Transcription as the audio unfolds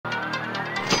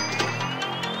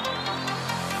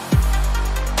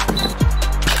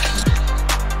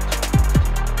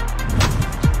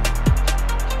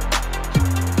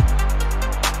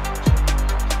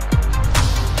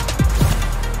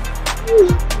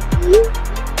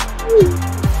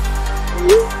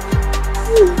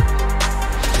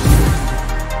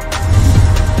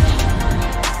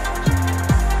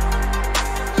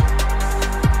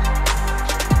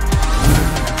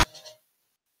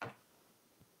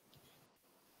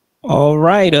All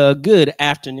right. Good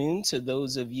afternoon to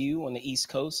those of you on the East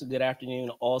Coast. Good afternoon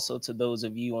also to those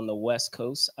of you on the West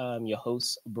Coast. I'm your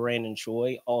host, Brandon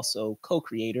Choi, also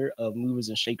co-creator of Movers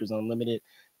and Shakers Unlimited.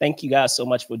 Thank you guys so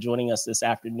much for joining us this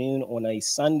afternoon on a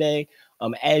Sunday.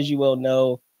 As you well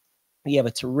know, we have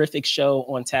a terrific show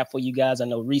on tap for you guys. I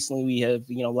know recently we have,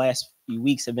 last few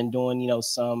weeks have been doing,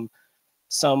 some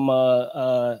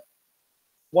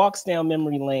walks down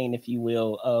memory lane, if you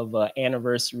will, of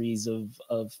anniversaries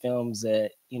of films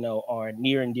that are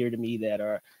near and dear to me. That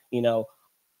are you know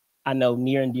I know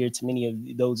near and dear to many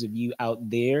of those of you out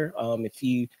there. If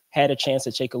you had a chance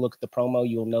to take a look at the promo,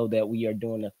 you'll know that we are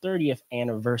doing a 30th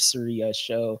anniversary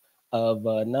show of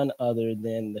none other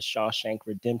than the Shawshank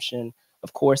Redemption,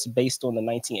 of course, based on the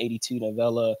 1982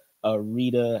 novella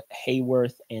Rita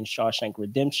Hayworth and Shawshank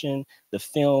Redemption. The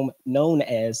film, known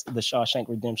as The Shawshank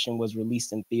Redemption, was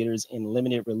released in theaters in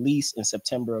limited release in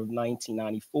September of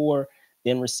 1994,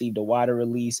 then received a wider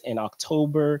release in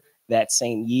October that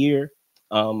same year.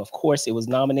 Of course, it was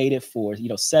nominated for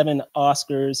 7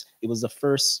 Oscars. It was the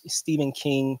first Stephen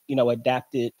King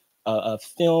adapted a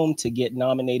film to get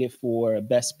nominated for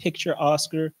Best Picture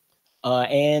Oscar.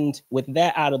 And with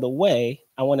that out of the way,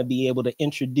 I want to be able to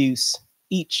introduce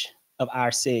each of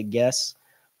our said guests.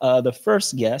 The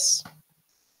first guest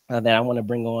that I want to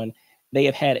bring on, they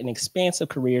have had an expansive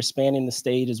career spanning the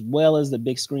stage as well as the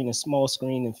big screen and small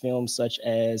screen in films such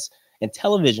as and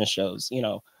television shows.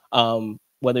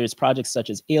 Whether it's projects such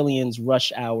as Aliens,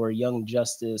 Rush Hour, Young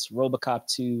Justice, RoboCop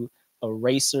 2,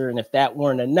 Eraser, and if that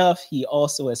weren't enough, he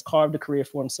also has carved a career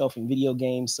for himself in video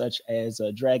games such as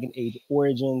Dragon Age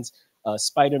Origins,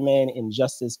 Spider-Man,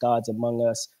 Injustice, Gods Among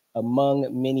Us, among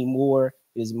many more.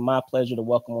 It is my pleasure to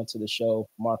welcome onto the show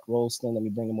Mark Rolston. Let me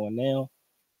bring him on now.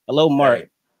 Hello, Mark. Hey,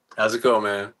 how's it going,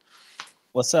 man?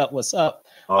 What's up? What's up?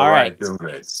 All All right. right, doing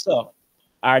great. So,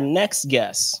 our next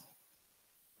guest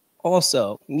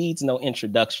also needs no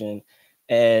introduction,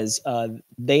 as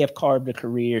they have carved a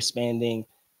career spanning,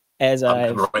 as I'm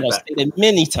coming I've right back. stated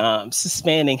many times,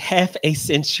 spanning half a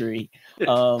century.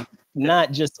 Um,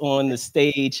 not just on the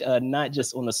stage, not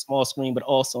just on the small screen, but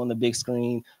also on the big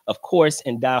screen. Of course,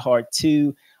 in Die Hard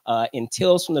 2, in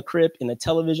Tales from the Crypt, in the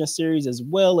television series, as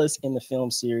well as in the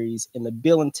film series, in the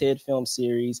Bill and Ted film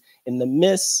series, in The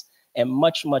Mist, and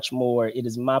much, much more. It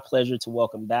is my pleasure to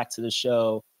welcome back to the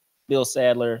show Bill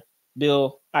Sadler.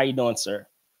 Bill, how you doing, sir?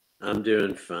 I'm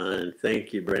doing fine.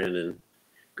 Thank you, Brandon.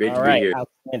 Great All to be right, here.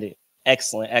 outstanding.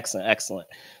 Excellent, excellent, excellent.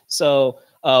 So,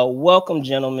 welcome,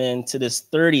 gentlemen, to this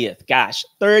 30th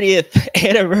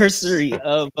anniversary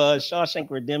of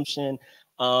Shawshank Redemption.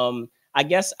 I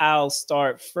guess I'll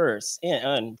start first.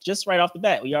 And just right off the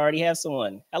bat, we already have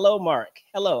someone. Hello, Mark.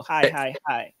 Hello. Hi, Hey, hi,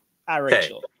 hi. Hi, hey,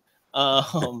 Rachel.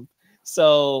 Um,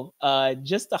 so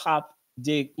just to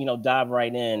dive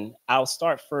right in, I'll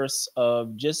start first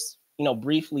of just,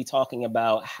 briefly talking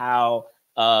about how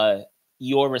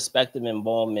your respective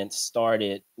involvement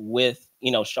started with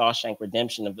Shawshank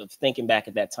Redemption, of thinking back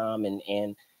at that time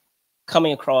and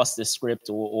coming across this script,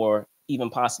 or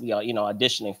even possibly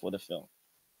auditioning for the film.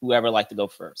 Whoever like to go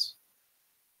first.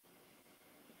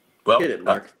 well, Hit it,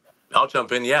 Mark. I'll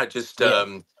jump in. Yeah, just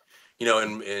Yeah.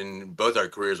 in both our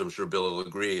careers, I'm sure Bill will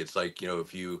agree. It's like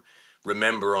if you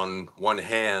remember on one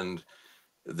hand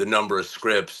the number of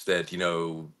scripts that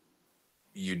you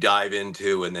dive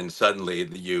into, and then suddenly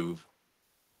you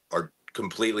are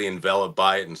completely enveloped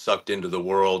by it and sucked into the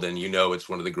world, and it's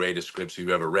one of the greatest scripts you've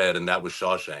ever read, and that was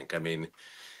Shawshank. I mean,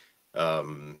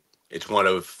 it's one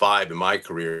of five in my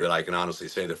career that I can honestly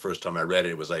say the first time I read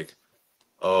it, it was like,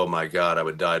 oh my God, I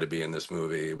would die to be in this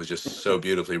movie. It was just so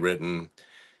beautifully written,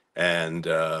 and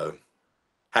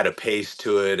had a pace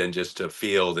to it, and just to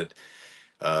feel that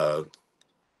uh,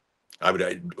 I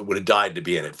would have died to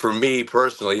be in it. For me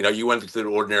personally, you went through the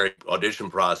ordinary audition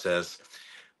process,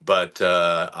 but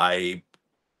I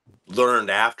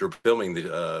learned after filming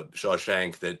the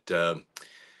Shawshank that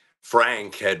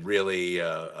Frank had really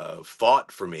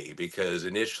fought for me, because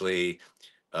initially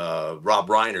Rob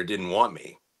Reiner didn't want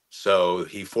me. So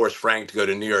he forced Frank to go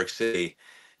to New York City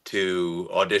to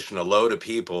audition a load of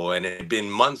people. And it had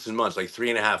been months and months, like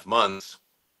 3.5 months.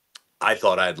 I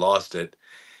thought I had lost it.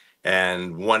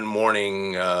 And one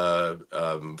morning,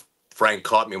 Frank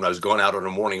caught me when I was going out on a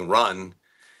morning run,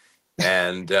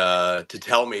 and to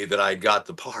tell me that I got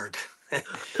the part.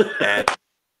 and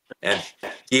and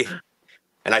he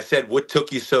and I said, "What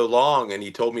took you so long?" And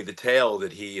he told me the tale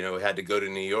that he, had to go to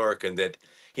New York, and that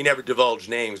he never divulged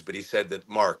names, but he said that,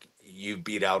 Mark, you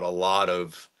beat out a lot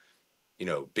of,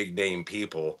 big name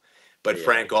people. But Yeah.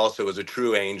 Frank also was a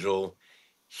true angel.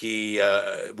 he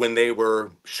when they were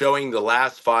showing the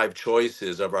last 5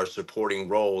 choices of our supporting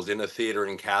roles in a theater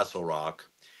in Castle Rock,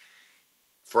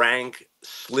 Frank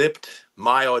slipped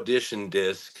my audition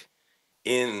disc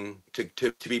in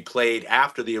to be played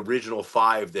after the original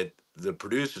 5 that the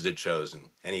producers had chosen,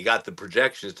 and he got the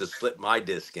projections to slip my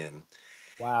disc in.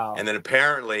 Wow. And then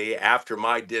apparently after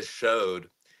my disc showed,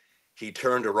 he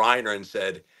turned to Reiner and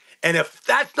said, "And if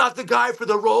that's not the guy for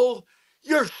the role,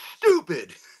 you're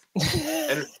stupid."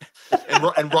 And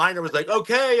and Reiner was like,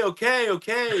 "Okay, okay,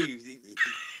 okay."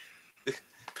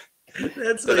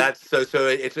 That's So like, that's so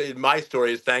it's my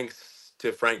story is thanks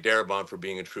to Frank Darabont for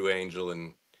being a true angel,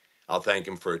 and I'll thank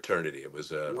him for eternity. It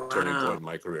was a turning point wow. in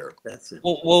my career. That's it.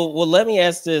 Well, let me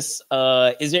ask this.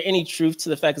 Is there any truth to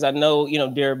the fact, because I know,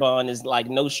 Darabont is like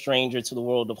no stranger to the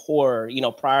world of horror,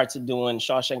 prior to doing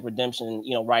Shawshank Redemption,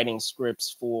 writing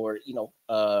scripts for,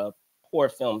 horror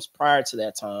films prior to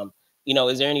that time.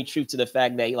 Is there any truth to the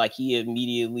fact that like he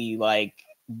immediately like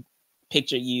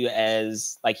pictured you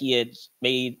as like he had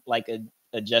made like a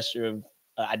gesture of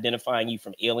identifying you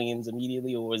from Aliens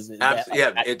immediately, or was it that like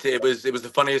Yeah, it was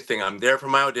the funniest thing. I'm there for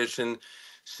my audition,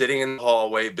 sitting in the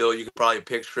hallway. Bill, you could probably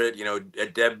picture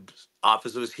it. Deb's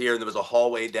office was here, and there was a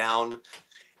hallway down.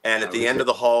 And I at the was end there. of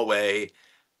the hallway,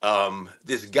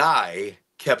 this guy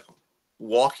kept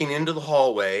walking into the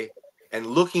hallway and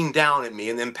looking down at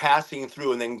me, and then passing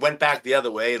through, and then went back the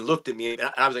other way and looked at me. And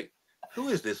I was like, "Who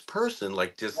is this person?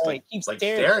 Like just right, keep like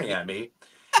staring at staring me? at me?"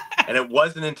 And it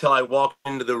wasn't until I walked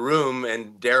into the room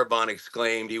and Darabont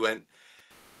exclaimed, he went,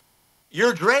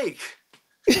 "You're Drake."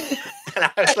 And I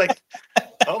was like,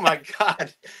 "Oh my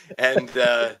God." And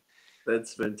That's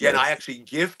yeah, and I fantastic. actually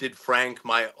gifted Frank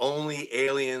my only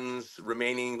Aliens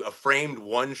remaining, a framed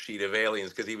one sheet of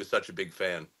Aliens, because he was such a big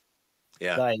fan.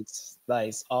 Yeah.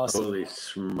 Nice, awesome. Holy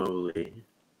smoly.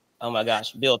 Oh my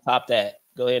gosh, Bill, top that.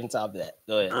 Go ahead and top that.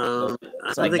 Go ahead. Go ahead. I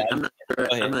It's don't like think value. Go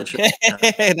I'm ahead. not sure.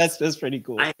 That's pretty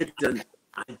cool. I had done.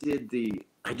 I did the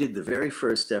very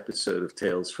first episode of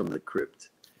Tales from the Crypt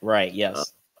Right. uh,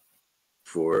 Yes.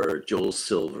 for Joel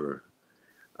Silver,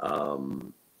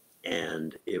 and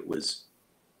it was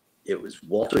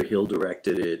Walter Hill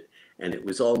directed it, and it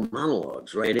was all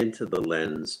monologues right into the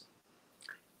lens.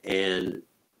 And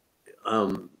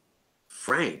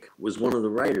Frank was one of the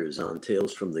writers on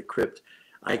Tales from the Crypt.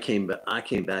 I came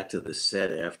back to the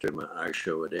set after our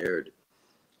show had aired,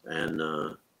 and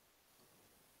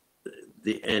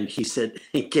he said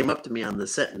he came up to me on the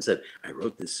set and said, "I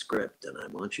wrote this script and I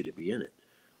want you to be in it.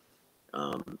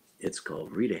 It's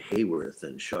called Rita Hayworth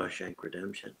and Shawshank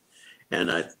Redemption." And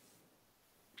I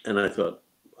thought,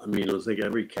 I mean, it was like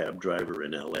every cab driver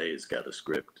in LA has got a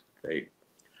script.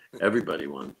 Everybody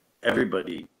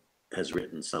has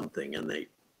written something, and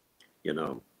you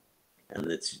know, and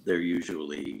they're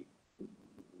usually,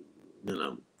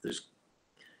 they're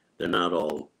not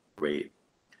all great.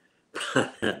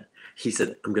 He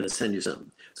said, "I'm going to send you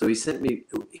something." So he sent me,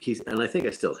 and I think I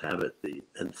still have it, the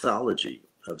anthology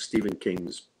of Stephen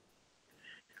King's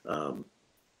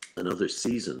Another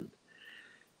Season.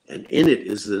 And in it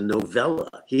is the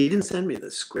novella. He didn't send me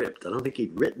the script. I don't think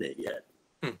he'd written it yet.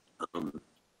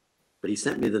 But he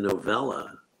sent me the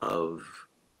novella of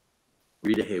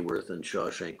Rita Hayworth and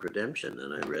Shawshank Redemption,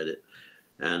 and I read it.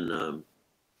 And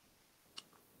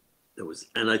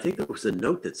I think there was a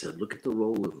note that said, "Look at the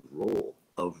role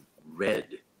of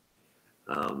Red."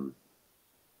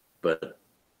 But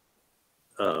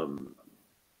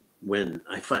when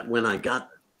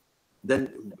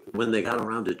they got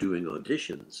around to doing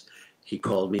auditions, he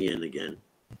called me in again,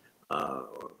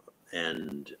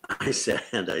 and I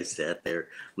sat there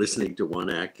listening to one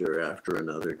actor after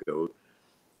another go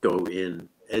in,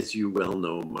 as you well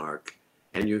know, Mark,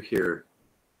 and you hear,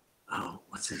 oh,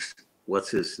 what's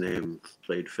his name?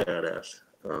 Played Fat Ass.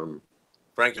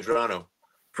 Frank Adriano.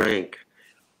 Frank.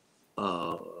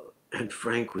 And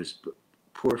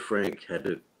poor Frank had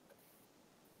to,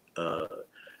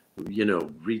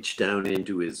 reach down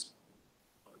into his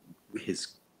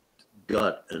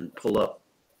gut and pull up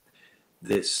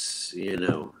this,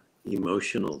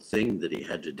 emotional thing that he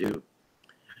had to do,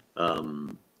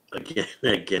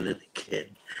 again and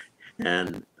again.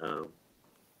 And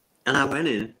I went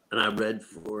in and I read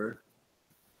for,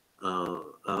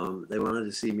 they wanted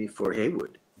to see me for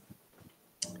Haywood.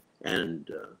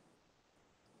 And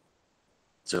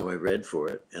so I read for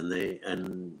it,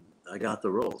 and I got the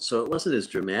role. So it wasn't as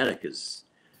dramatic as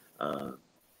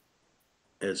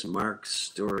Mark's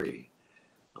story.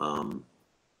 I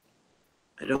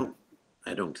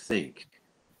don't think,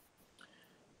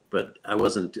 but I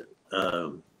wasn't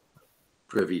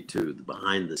privy to the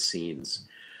behind the scenes.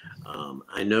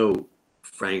 I know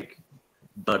Frank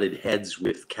butted heads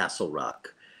with Castle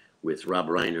Rock, with Rob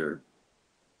Reiner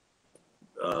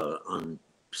on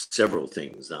several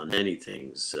things, on many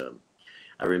things.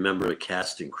 I remember a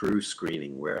cast and crew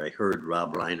screening where I heard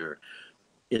Rob Reiner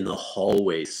in the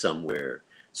hallway somewhere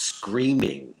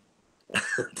screaming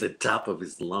at the top of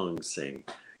his lungs saying,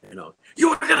 you know, "You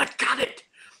were gonna cut it!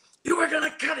 You were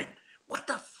gonna cut it! What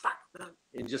the fuck?"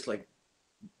 And just like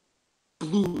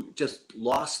just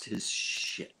lost his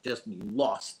shit, just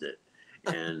lost it.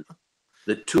 And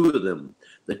the two of them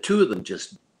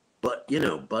just,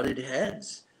 butted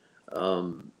heads.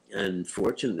 And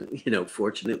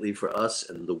fortunately for us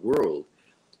and the world,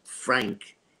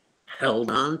 Frank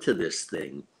held on to this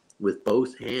thing with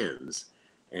both hands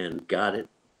and got it.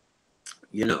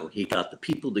 He got the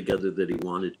people together that he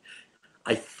wanted.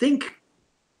 I think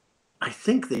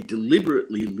they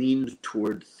deliberately leaned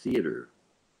toward theater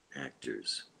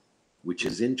actors, which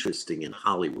is interesting in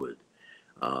Hollywood,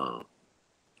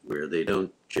 where they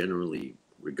don't generally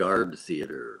regard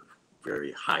theater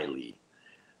very highly.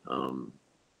 And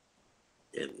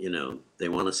they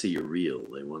want to see you real.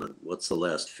 They want to, what's the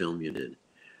last film you did?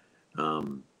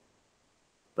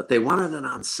 But they wanted an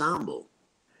ensemble,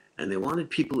 and they wanted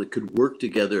people that could work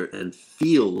together and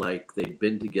feel like they'd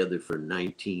been together for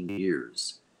 19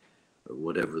 years, or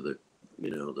whatever the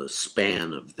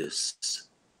span of this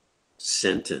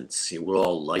sentence. We're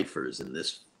all lifers in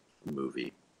this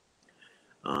movie.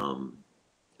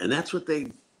 And that's what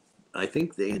I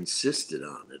think they insisted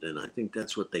on it, and I think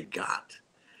that's what they got.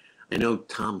 I know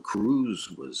Tom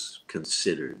Cruise was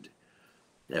considered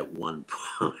at one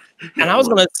point. And I was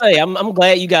gonna say, I'm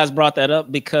glad you guys brought that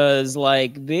up, because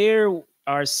like there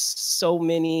are so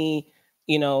many,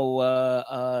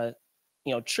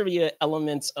 trivia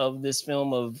elements of this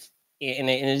film and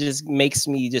it just makes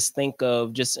me just think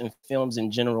of, just in films in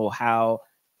general, how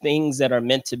things that are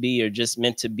meant to be are just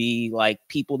meant to be. Like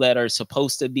people that are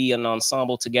supposed to be an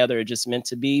ensemble together are just meant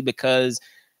to be. Because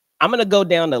I'm going to go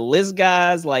down the list,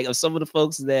 guys, like of some of the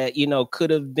folks that, could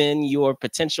have been your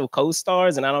potential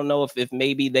co-stars. And I don't know if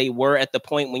maybe they were at the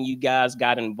point when you guys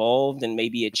got involved, and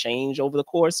maybe it changed over the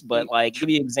course. But like, give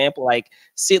you an example, like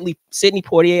Sidney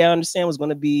Poitier, I understand,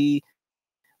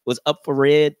 was up for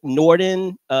Red.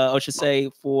 Norton, I should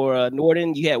say, for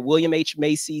Norton, you had William H.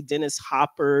 Macy, Dennis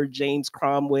Hopper, James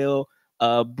Cromwell,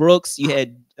 Brooks. You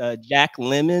had Jack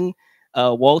Lemmon,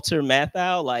 Walter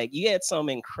Matthau. Like, you had some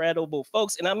incredible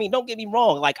folks. And I mean, don't get me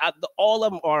wrong, like all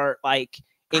of them are like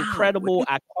incredible,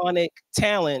 iconic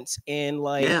talents. And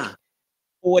like, for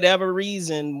whatever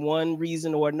reason, one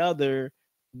reason or another,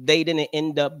 they didn't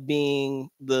end up being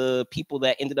the people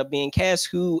that ended up being cast,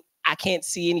 who I can't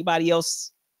see anybody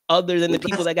else other than the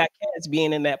people that got cast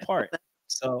being in that part.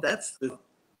 So that's the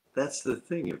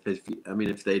thing.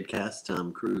 If they'd cast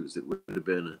Tom Cruise, it would have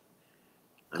been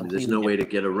there's no way to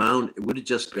get around. It would have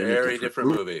just been very different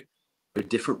movie. A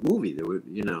different movie. There would,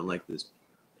 like this,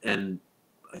 and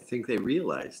I think they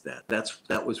realized that.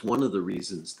 That was one of the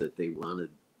reasons that they wanted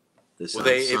this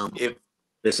ensemble.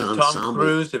 If Tom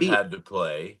Cruise had to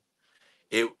play,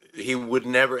 Andy would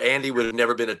have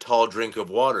never been a tall drink of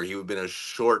water. He would have been a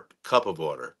short cup of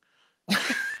water.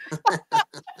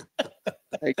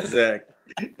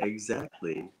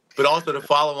 Exactly. But also, to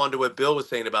follow on to what Bill was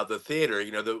saying about the theater,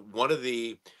 one of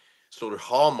the sort of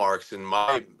hallmarks in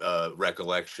my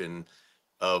recollection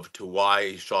to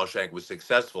why Shawshank was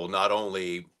successful, not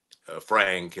only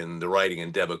Frank and the writing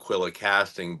and Deb Aquila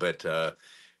casting, but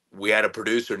we had a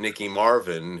producer, Nikki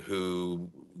Marvin, who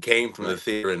came from the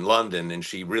theater in London, and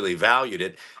she really valued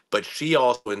it. But she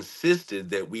also insisted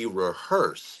that we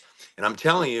rehearse. And I'm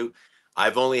telling you,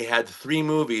 I've only had 3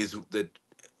 movies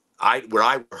where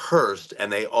I rehearsed, and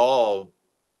they all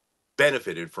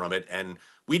benefited from it. And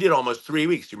we did almost 3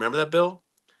 weeks. Do you remember that, Bill?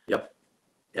 Yep.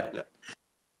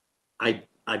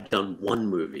 I've done one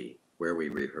movie where we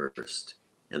rehearsed,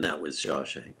 and that was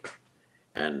Shawshank.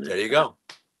 And there you go.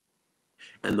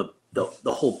 And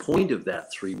the whole point of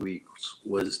that 3 weeks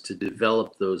was to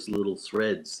develop those little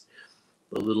threads,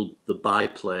 the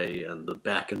byplay and the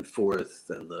back and forth,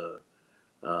 and the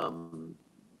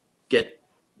get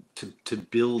to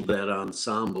build that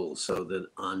ensemble, so that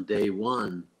on day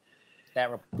one, they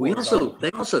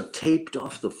also taped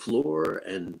off the floor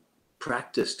and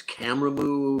practiced camera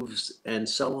moves and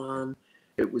so on.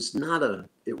 It was not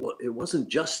it wasn't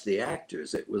just the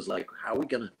actors. It was like, how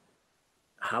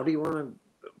do you want to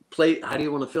play? How do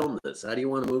you want to film this? How do you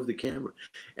want to move the camera?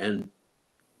 And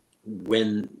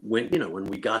when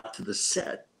we got to the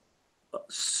set,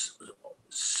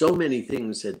 so many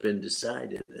things had been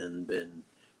decided and been,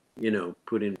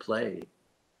 put in play.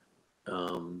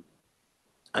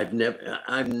 I've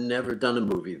never done a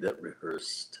movie that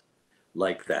rehearsed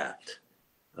like that,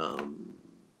 um,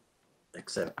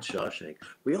 except Shawshank.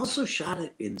 We also shot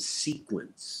it in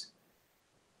sequence,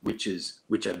 which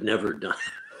I've never done.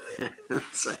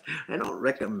 So I don't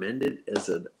recommend it as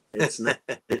a. It's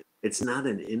not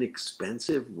an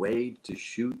inexpensive way to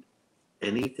shoot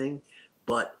anything,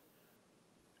 but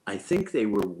I think they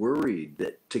were worried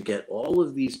that to get all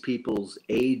of these people's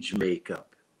age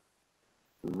makeup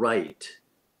right,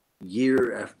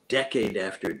 decade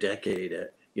after decade,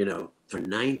 for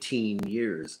 19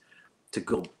 years,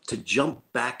 to jump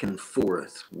back and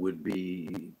forth would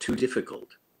be too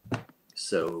difficult.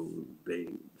 So they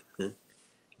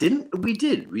didn't.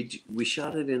 We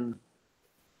shot it in.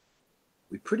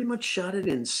 We pretty much shot it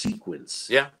in sequence.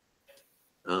 Yeah.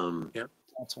 Yeah.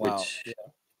 That's wild.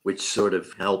 Which sort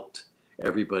of helped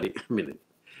everybody. I mean,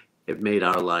 it made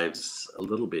our lives a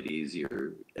little bit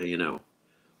easier. We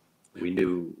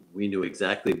knew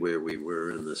exactly where we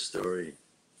were in the story.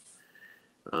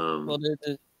 Well,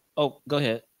 oh, go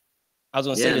ahead. I was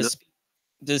going to Yeah, say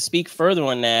to speak further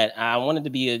on that. I wanted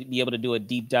to be able to do a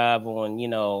deep dive on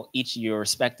each of your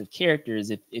respective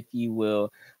characters, if you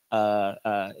will,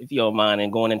 if you don't mind,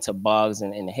 and going into Boggs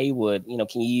and Haywood.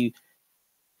 Can you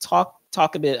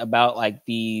talk a bit about like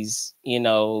these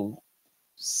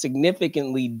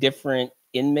significantly different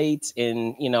inmates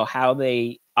and how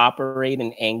they operate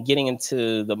and getting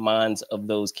into the minds of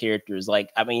those characters?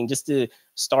 Like, I mean, just to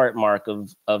start, Mark,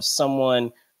 of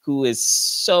someone who is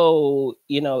so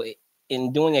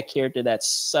in doing a character that's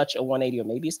such a 180, or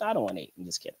maybe it's not a 180, I'm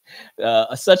just kidding,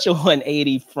 such a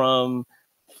 180 from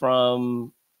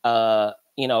who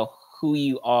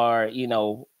you are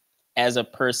as a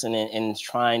person, and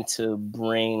trying to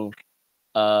bring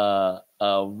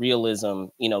realism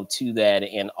to that,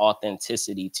 and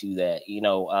authenticity to that.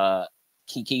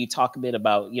 Can you talk a bit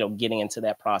about getting into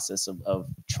that process of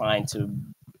trying to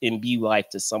imbue life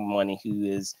to someone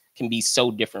who can be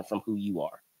so different from who you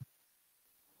are?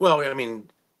 Well, I mean,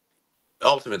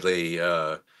 ultimately,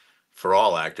 for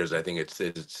all actors, I think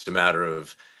it's a matter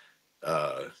of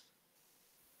uh,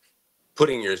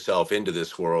 putting yourself into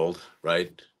this world,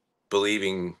 right?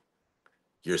 Believing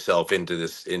yourself into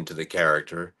the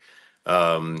character.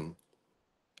 Um,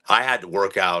 I had to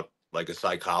work out like a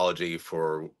psychology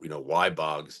for why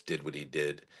Boggs did what he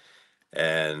did,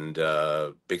 and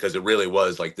because it really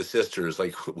was like the sisters,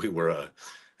 like we were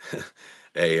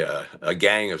a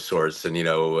gang of sorts, and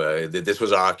this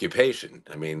was our occupation.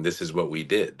 I mean, this is what we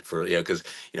did for because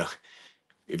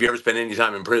if you ever spend any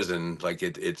time in prison, like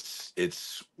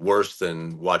it's worse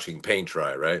than watching paint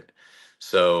dry, right?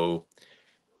 So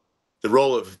the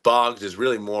role of Boggs is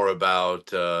really more about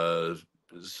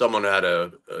someone who had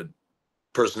a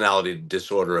personality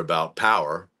disorder about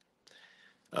power.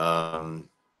 Um,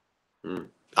 Hmm.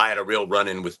 I had a real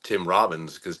run-in with Tim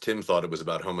Robbins because Tim thought it was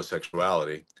about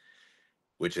homosexuality,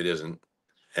 which it isn't,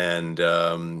 and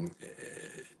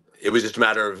it was just a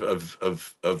matter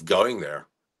of going there,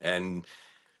 and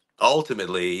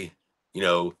ultimately, you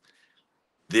know,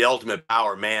 the ultimate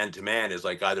power, man to man, is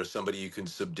like either somebody you can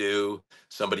subdue,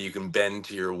 somebody you can bend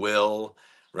to your will,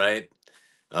 right?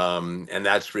 And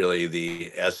that's really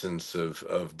the essence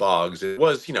of Boggs. It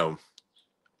was,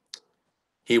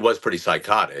 he was pretty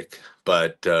psychotic,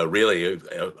 but really,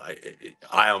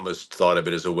 I almost thought of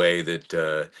it as a way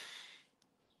that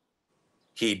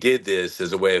he did this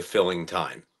as a way of filling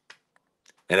time,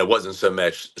 and it wasn't so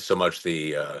much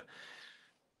the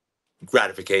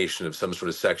gratification of some sort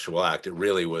of sexual act. It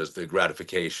really was the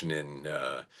gratification in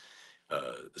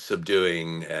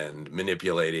subduing and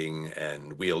manipulating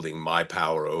and wielding my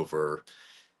power over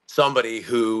somebody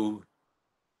who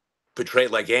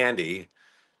portrayed like Andy,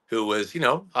 who was,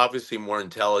 obviously more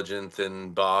intelligent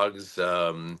than Boggs.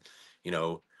 You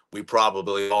know, we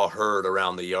probably all heard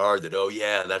around the yard that, oh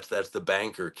yeah, that's the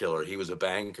banker killer. He was a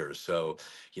banker. So,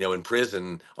 in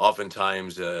prison,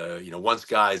 oftentimes, once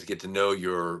guys get to know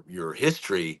your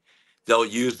history, they'll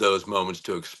use those moments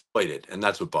to exploit it, and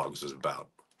that's what Boggs is about.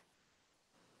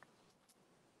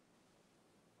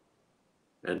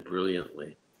 And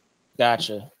brilliantly.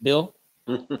 Gotcha. Bill?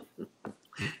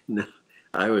 No,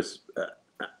 I was.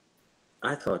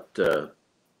 I thought.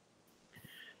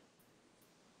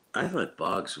 I thought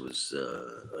Boggs was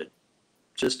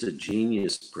just a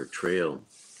genius portrayal.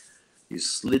 He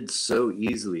slid so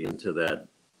easily into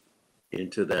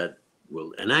that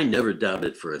world, and I never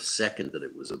doubted for a second that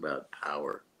it was about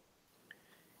power.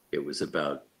 It was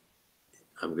about,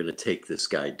 I'm going to take this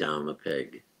guy down a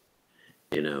peg.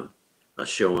 I'll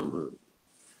show him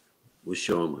we'll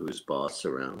show him who's boss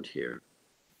around here.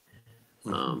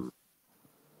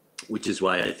 Which is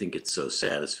why I think it's so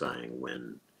satisfying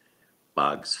when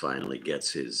Boggs finally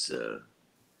gets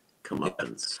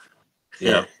comeuppance.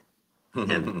 Yeah.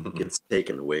 And gets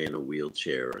taken away in a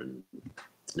wheelchair and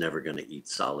it's never going to eat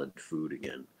solid food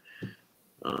again.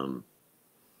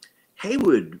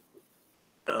 Haywood,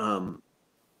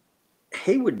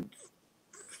 Haywood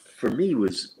for me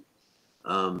was,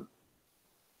 I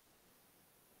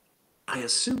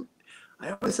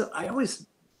always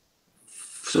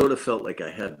sort of felt like I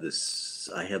had this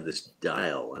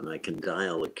dial, and I can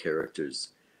dial a character's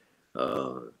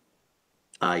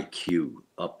IQ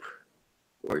up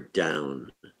or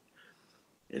down.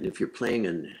 And if you're playing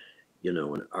an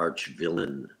arch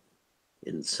villain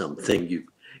in something, you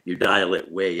dial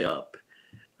it way up,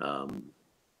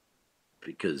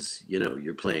 because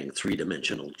you're playing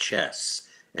three-dimensional chess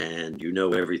and you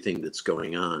know everything that's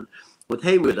going on. With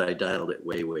Haywood, I dialed it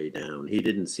way down. He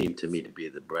didn't seem to me to be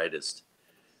the brightest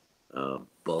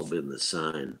bulb in the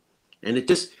sign, and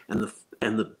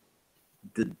the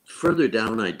further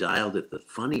down I dialed it, the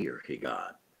funnier he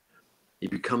got.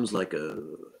 It becomes like a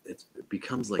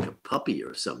puppy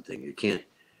or something. You can't.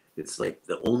 It's like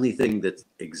the only thing that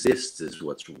exists is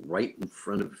what's right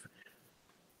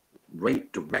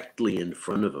directly in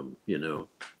front of him.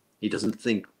 He doesn't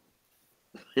think.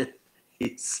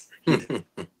 He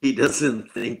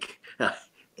doesn't think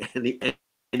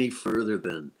any further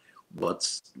than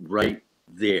what's right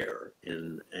there,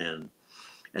 and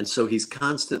so he's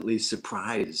constantly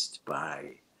surprised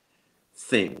by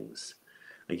things.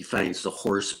 Like he finds the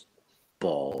horse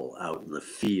ball out in the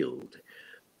field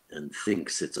and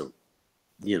thinks it's a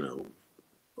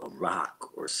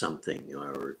rock or something,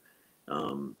 or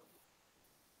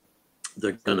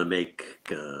they're gonna make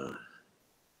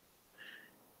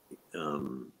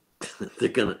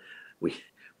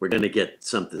we're gonna get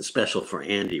something special for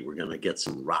Andy. We're gonna get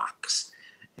some rocks,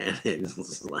 and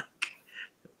it's like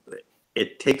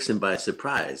it takes him by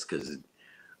surprise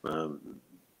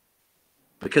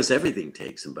because everything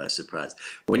takes him by surprise.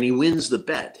 When he wins the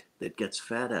bet that gets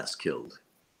Fat Ass killed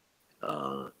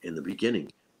in the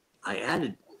beginning,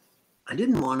 I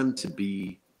didn't want him to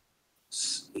be.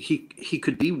 He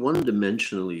could be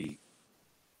one-dimensionally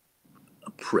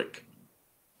a prick.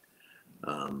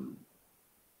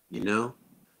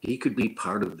 He could be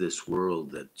part of this world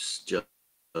that's just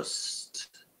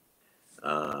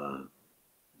to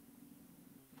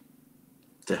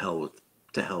hell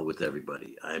with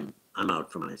everybody. I'm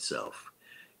out for myself,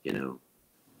 and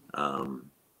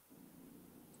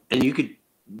you could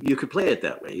play it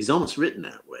that way. He's almost written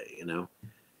that way,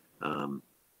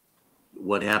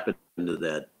 what happened to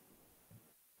that?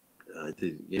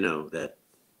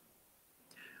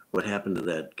 What happened to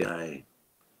that guy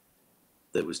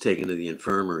that was taken to the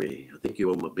infirmary? I think you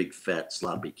owe him a big fat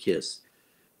sloppy kiss.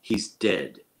 He's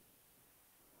dead.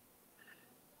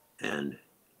 And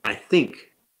I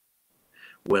think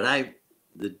the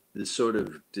sort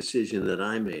of decision that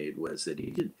I made was that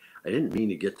I didn't mean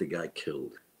to get the guy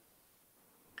killed.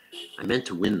 I meant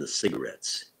to win the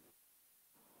cigarettes.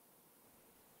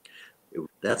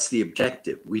 That's the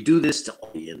objective. We do this to all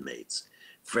the inmates.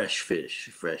 Fresh fish,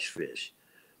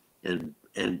 and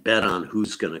bet on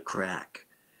who's going to crack.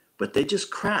 But they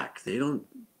just crack. They don't.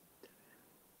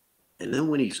 And then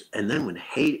when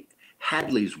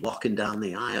Hadley's walking down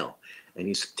the aisle and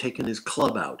he's taking his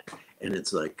club out, and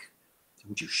it's like,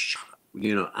 would you shut up?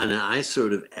 And I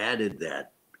sort of added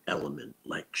that element,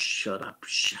 like, shut up.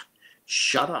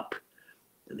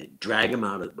 And they drag him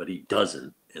out but he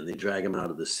doesn't. And they drag him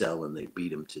out of the cell and they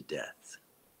beat him to death.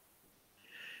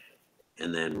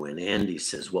 And then when Andy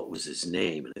says, what was his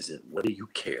name? And I said, what do you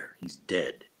care? He's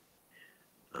dead.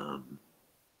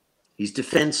 He's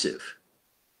defensive,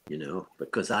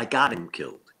 because I got him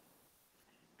killed.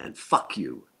 And fuck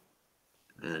you.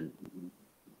 And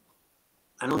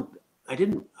I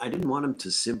didn't want him to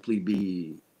simply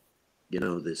be,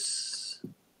 this,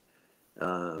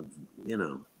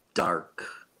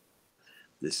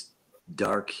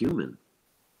 dark human.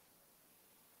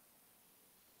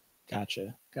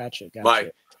 Gotcha.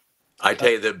 I tell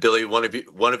you that, Billy,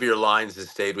 one of your lines has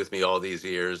stayed with me all these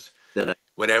years.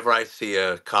 Whenever I see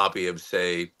a copy of,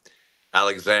 say,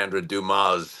 Alexandre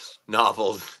Dumas'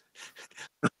 novels,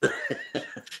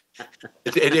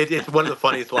 it's one of the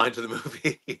funniest lines of the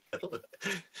movie.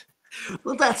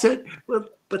 Well, that's it. Well,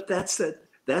 but that's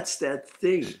that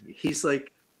thing. He's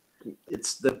like,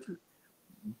 it's the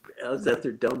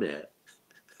Alexander Dumbass.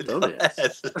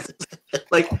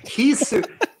 Like he's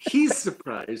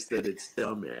surprised that it's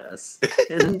dumbass,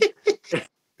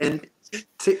 and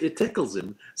it tickles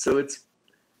him. So it's,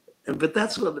 but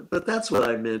that's what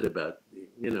I meant about,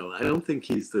 I don't think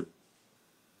he's the,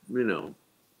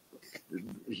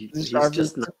 he's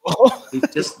just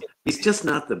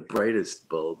not the brightest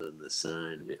bulb in the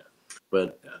sign. Yeah.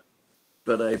 but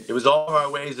I It was all our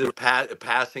ways of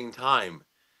passing time.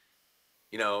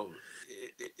 You know,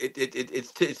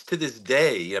 it's to this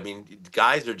day. I mean,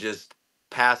 guys are just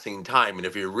passing time, and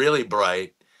if you're really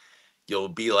bright, you'll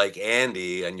be like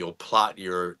Andy, and you'll plot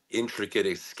your intricate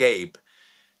escape.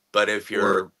 But if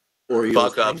or you're you'll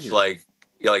fuck hang ups him.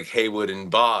 like Haywood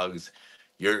and Boggs,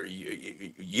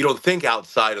 you don't think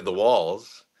outside of the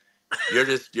walls. You're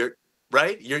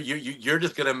right. You're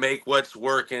just gonna make what's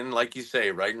working, like you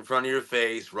say, right in front of your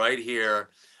face, right here.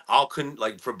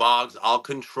 Like for Boggs, I'll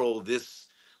control this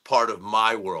part of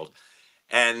my world.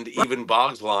 And even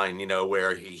Boggs' line,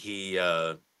 where he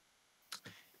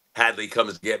Hadley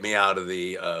comes to get me out of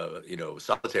the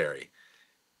solitary.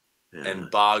 Yeah,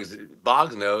 And Boggs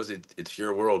knows it's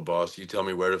your world, boss. You tell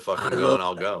me where to I fucking go, love and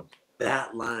I'll go.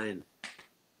 that line.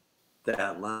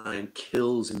 That line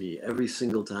kills me every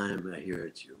single time I hear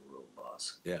it's your world,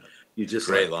 boss. Yeah, You just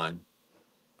great like, line.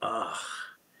 ah,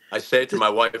 I say it to my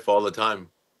wife all the time.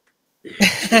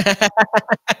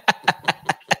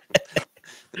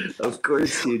 of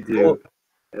course you Well, do.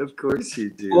 Of course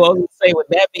you well, I do. was gonna say, with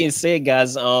that being said,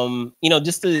 guys,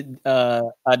 just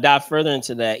to dive further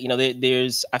into that,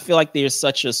 I feel like there's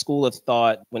such a school of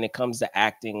thought when it comes to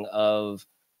acting of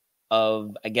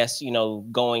I guess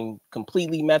going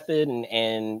completely method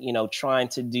and trying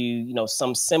to do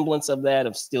some semblance of that,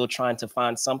 of still trying to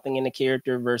find something in the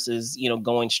character versus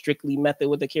going strictly method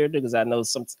with the character, because I know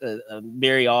some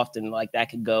very often like that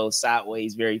could go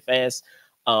sideways very fast.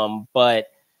 But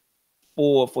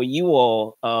for you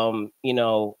all,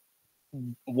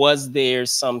 was there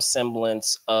some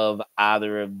semblance of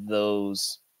either of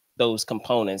those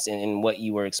components in what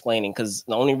you were explaining? Because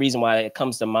the only reason why it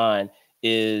comes to mind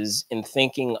is in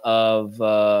thinking of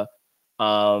the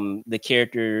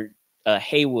character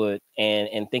Haywood,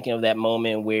 and thinking of that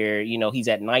moment where he's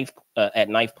at knife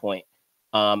point.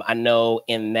 I know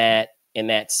in that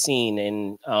scene,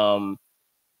 and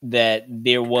that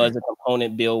there was a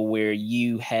component, Bill, where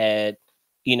you had,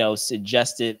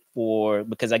 suggested for,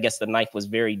 because I guess the knife was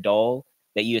very dull,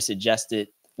 that you had suggested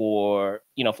for,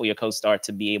 for your co-star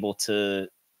to be able to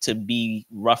be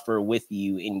rougher with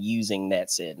you in using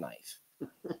that said knife.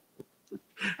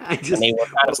 I And just they were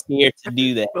kind of scared to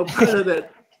do that. well, part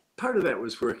of that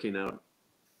was working out.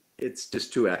 It's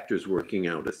just two actors working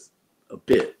out a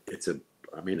bit.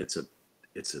 I mean, it's a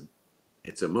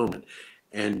moment.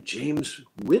 And James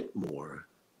Whitmore,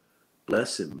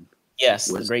 bless him, Yes,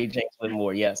 the was great James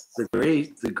Whitmore. Yes. the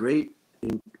great,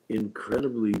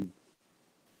 incredibly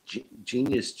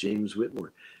genius James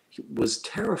Whitmore. He was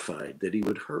terrified that he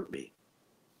would hurt me.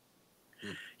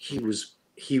 He was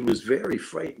very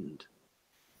frightened.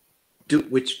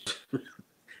 Which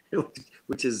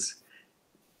which is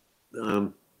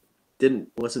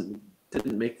didn't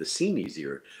make the scene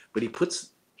easier. But he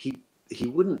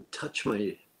wouldn't touch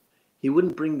he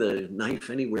wouldn't bring the knife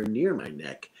anywhere near my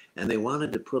neck, and they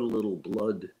wanted to put a little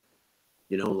blood,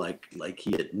 like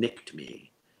he had nicked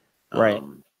me. Right.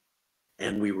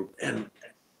 And we were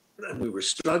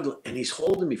struggling, and he's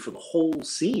holding me for the whole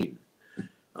scene,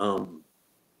 until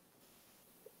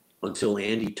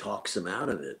Andy talks him out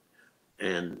of it.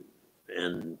 And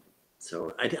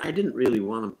so I didn't really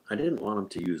want him. I didn't want him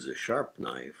to use a sharp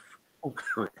knife.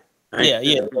 Yeah,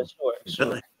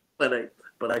 sure.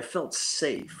 But I felt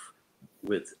safe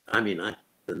with. I mean,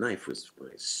 the knife was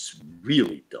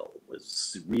really dull.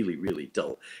 Was really, really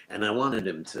dull, and I wanted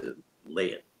him to lay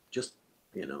it just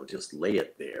lay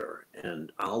it there,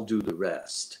 and I'll do the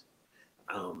rest.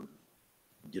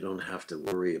 You don't have to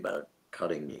worry about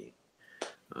cutting me.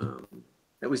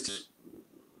 It was just,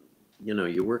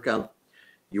 you work out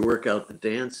the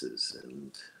dances,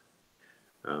 and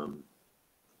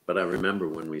but I remember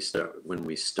when we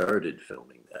started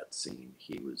filming that scene,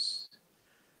 he was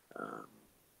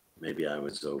maybe I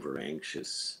was over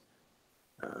anxious,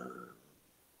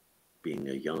 being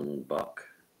a young buck.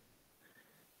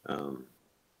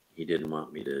 He didn't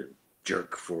want me to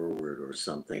jerk forward or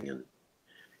something, and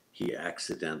he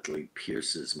accidentally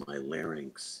pierces my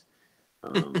larynx.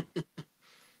 I'm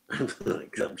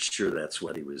sure that's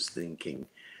what he was thinking,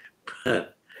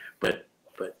 but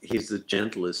he's the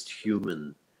gentlest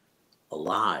human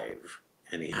alive,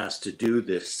 and he has to do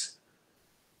this.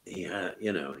 He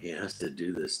has to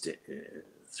do this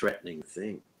threatening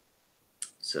thing.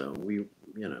 So we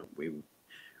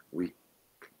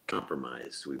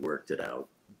compromised. We worked it out.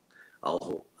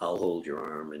 I'll hold your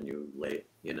arm, and you lay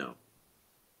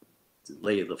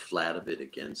the flat of it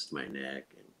against my neck,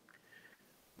 and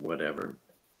whatever.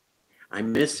 I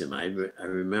miss him. I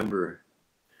remember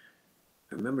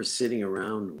sitting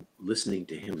around listening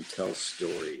to him tell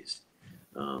stories.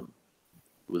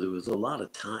 there was a lot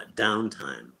of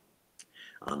downtime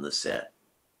on the set,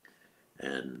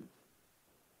 and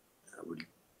I would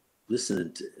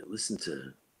listen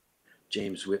to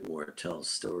James Whitmore tell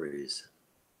stories.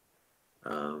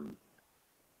 That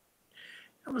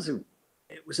was it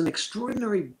was an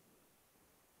extraordinary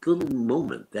little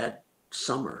moment that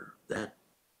summer, that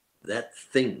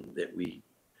thing that we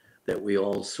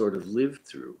all sort of lived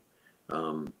through.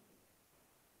 I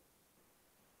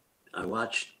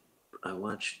watched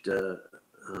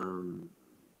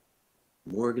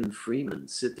Morgan Freeman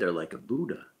sit there like a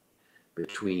Buddha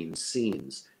between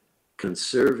scenes,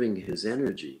 conserving his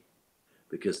energy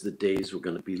because the days were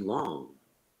going to be long.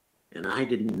 And I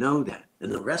didn't know that. And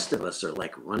the rest of us are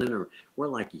like running around. We're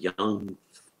like young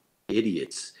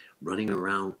idiots running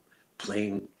around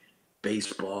playing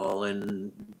baseball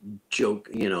and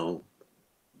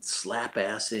slap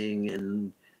assing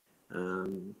and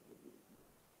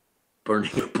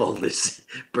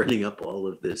burning up all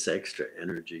of this extra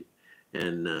energy.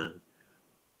 And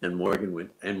Morgan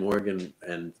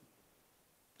and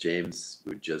James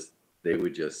would just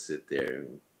sit there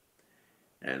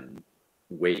and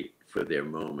wait for their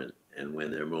moment. And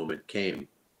when their moment came,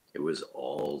 it was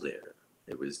all there.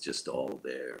 It was just all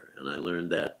there. And I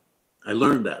learned that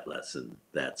lesson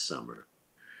that summer.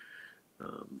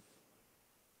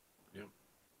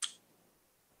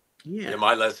 Yeah,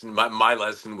 my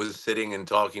lesson was sitting and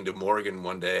talking to Morgan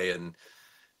one day, and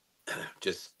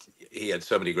he had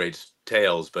so many great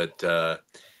tales, but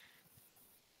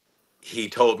he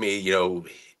told me,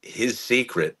 his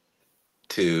secret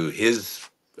to his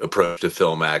approach to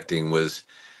film acting was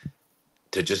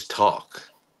to just talk.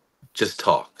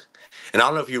 And I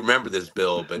don't know if you remember this,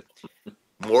 Bill, but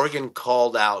Morgan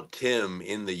called out Tim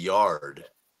in the yard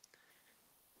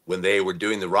when they were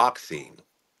doing the rock scene.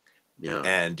 Yeah.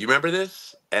 And do you remember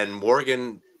this? And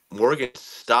Morgan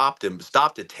stopped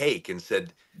a take and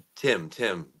said, Tim,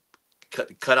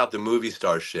 cut out the movie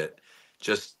star shit.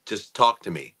 Just talk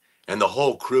to me. And the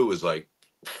whole crew was like,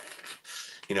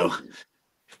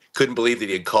 couldn't believe that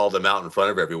he had called them out in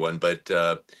front of everyone. But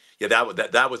yeah,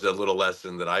 that was a little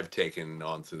lesson that I've taken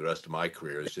on through the rest of my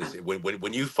career. It's just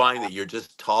when you find that you're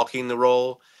just talking the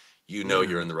role,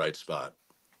 you're in the right spot.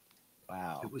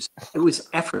 Wow. It was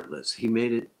effortless. He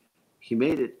made it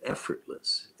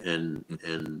effortless.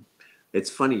 And it's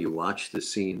funny, you watch the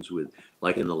scenes with,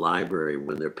 like in the library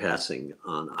when they're passing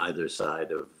on either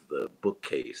side of the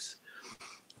bookcase,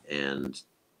 and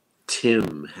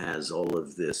Tim has all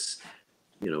of this,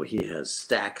 he has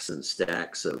stacks and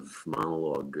stacks of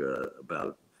monologue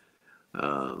about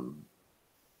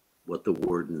what the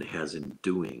warden has him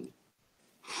doing.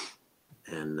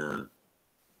 And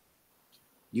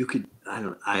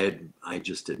I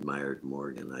just admired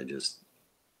Morgan.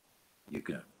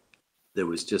 There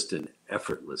was just an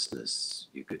effortlessness.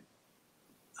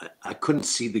 I couldn't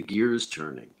see the gears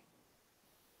turning.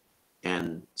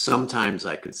 And sometimes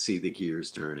I could see the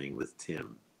gears turning with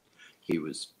Tim. He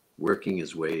was working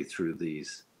his way through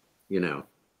these,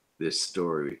 this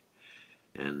story.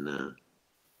 And,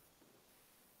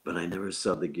 but I never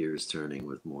saw the gears turning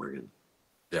with Morgan.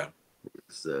 Yeah.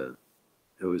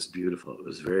 It was beautiful. It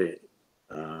was very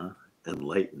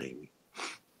enlightening.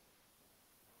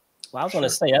 Well, I was going to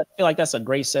say, I feel like that's a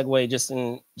great segue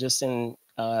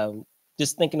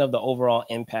just thinking of the overall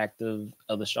impact of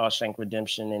the Shawshank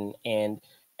Redemption and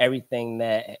everything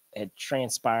that had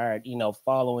transpired,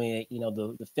 following it.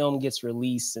 The film gets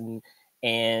released and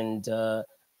there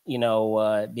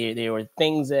were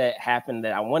things that happened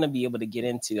that I want to be able to get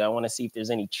into. I want to see if there's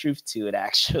any truth to it,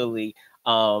 actually.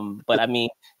 But I mean,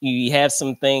 you have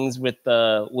some things with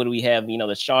what do we have? The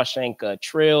Shawshank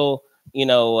Trail.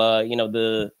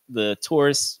 The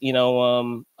tourist,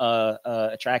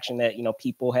 attraction that,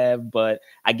 people have. But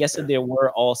I guess that there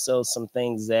were also some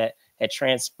things that had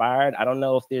transpired. I don't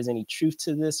know if there's any truth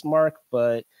to this, Mark,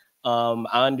 but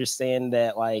I understand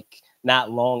that like not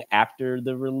long after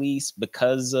the release,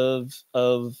 because of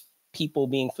people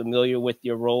being familiar with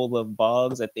your role of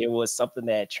Boggs, that there was something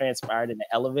that transpired in the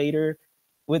elevator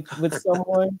with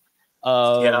someone. I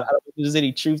don't know if there's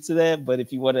any truth to that, but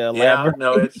if you want to elaborate,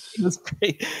 no, it's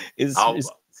great.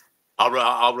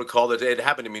 I'll recall that it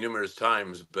happened to me numerous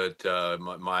times, but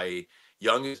my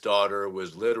youngest daughter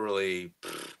was literally.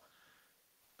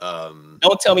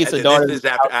 Don't tell me it's a daughter. This is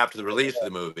after the release of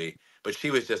the movie, but she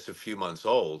was just a few months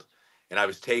old, and I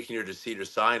was taking her to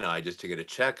Cedars-Sinai just to get a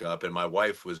checkup, and my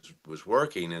wife was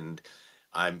working, and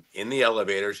I'm in the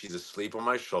elevator. She's asleep on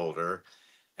my shoulder,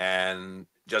 and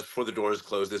just before the doors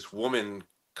closed, this woman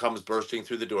comes bursting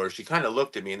through the door. She kind of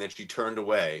looked at me, and then she turned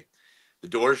away. The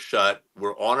door's shut.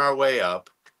 We're on our way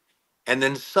up, And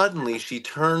then suddenly she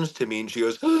turns to me and she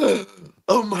goes,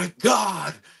 "Oh my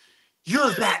God,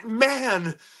 you're that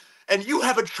man, and you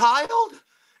have a child?"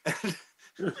 And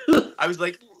I was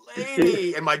like,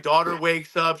 "Lady," and my daughter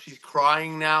wakes up. She's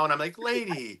crying now, and I'm like,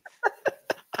 "Lady,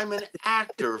 I'm an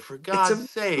actor, for It's God's a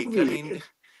sake." I movie. mean,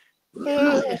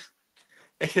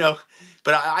 you know,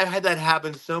 but I've had that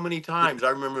happen so many times. I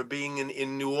remember being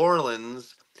in New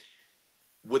Orleans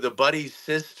with a buddy's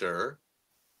sister,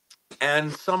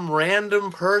 and some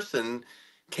random person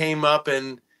came up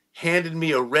and handed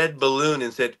me a red balloon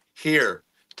and said, "Here,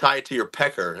 tie it to your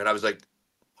pecker." And I was like,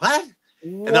 "What?"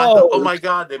 And then I thought, "Oh Whoa. my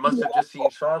God, they must have just seen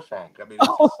Shawshank." I mean, it's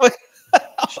Oh just, my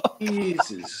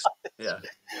Jesus. yeah.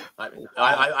 wow.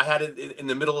 I had it in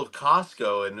the middle of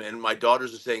Costco, and my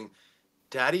daughters are saying,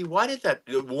 "Daddy, why did that?"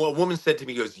 A woman said to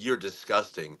me, "Goes, you're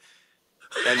disgusting."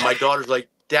 And my daughter's like,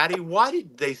 "Daddy, why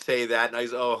did they say that?" And I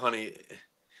was, "Oh, honey,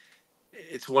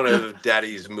 it's one of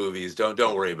Daddy's movies. Don't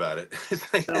worry about it."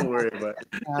 It's like, Don't worry about it.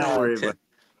 Don't God, worry about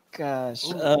gosh.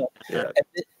 mm, it.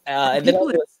 And then I People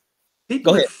are was, go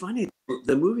people are ahead. funny.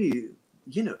 The movie,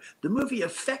 the movie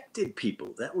affected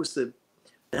people. That was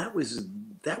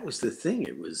that was the thing.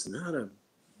 It was not a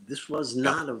this was yeah.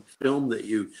 not a film that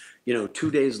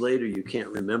 2 days later you can't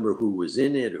remember who was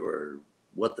in it or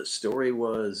what the story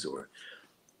was, or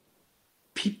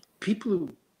people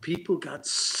got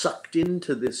sucked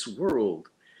into this world.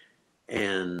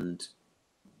 And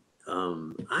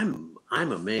I'm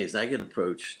amazed. I get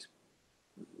approached,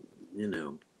 you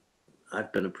know,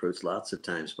 I've been approached lots of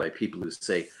times by people who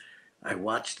say, I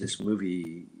watched this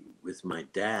movie with my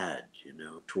dad,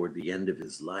 toward the end of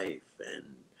his life,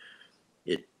 and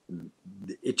it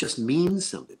it just means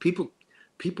something. People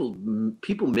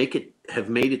have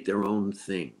made it their own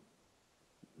thing.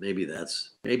 Maybe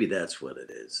that's what it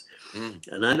is. Mm.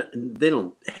 And they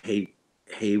don't hate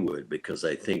Haywood because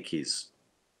I think he's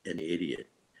an idiot,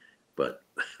 but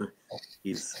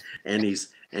he's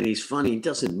funny. He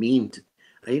doesn't mean to.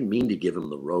 I didn't mean to give him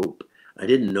the rope. I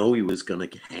didn't know he was going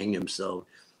to hang himself.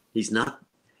 He's not,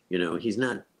 he's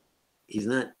not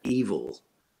evil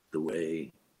the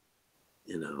way,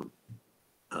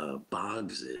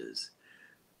 Boggs is.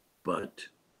 But,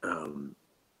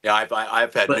 Yeah,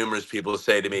 I've had but numerous people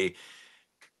say to me,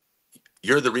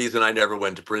 "You're the reason I never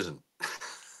went to prison."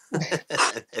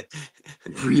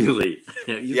 really,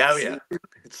 you Yeah, see, yeah.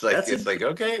 It's like that's a it's like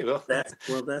okay, well,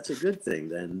 that's a good thing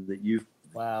then, that you've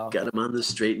Wow. got him on the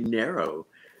straight and narrow.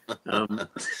 Um,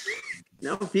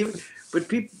 no,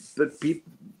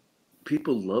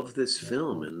 people love this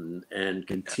film, and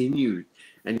continue,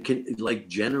 and like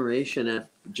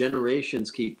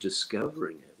generations keep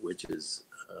discovering it, which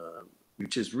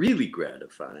is really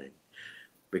gratifying,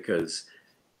 because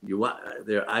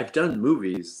I've done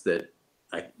movies that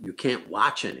you can't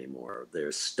watch anymore.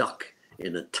 They're stuck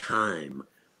in a time.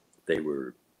 They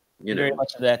were, you Very know,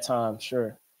 much of that time,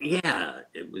 sure. yeah,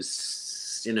 it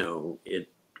was,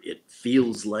 it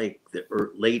feels like the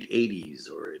late 80s,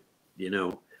 or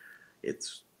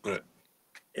it's right.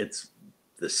 it's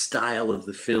the style of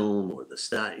the film, or the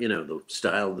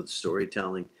style of the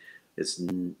storytelling. It's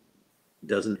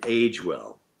doesn't age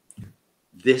well.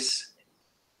 This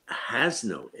has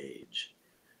no age.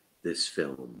 This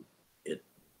film, it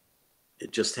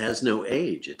it just has no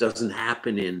age. It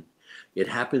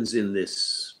happens in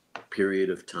this period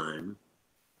of time,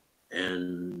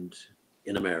 and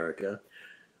in America.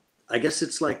 I guess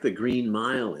it's like the Green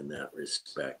Mile in that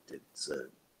respect.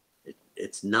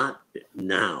 It's not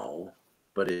now,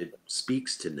 but it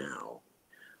speaks to now.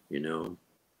 You know,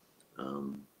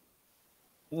 um,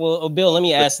 Well, Bill, let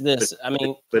me but ask this. I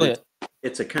mean, but go it's ahead.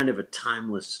 it's a kind of a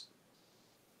timeless.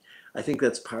 I think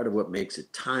that's part of what makes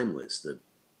it timeless.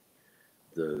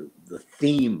 The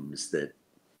themes that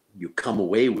you come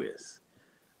away with.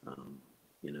 Um,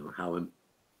 how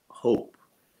hope.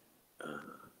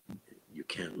 You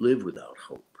can't live without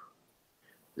hope.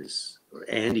 Or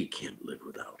Andy can't live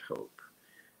without hope.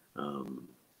 Um,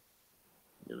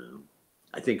 you know,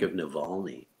 I think of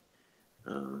Navalny.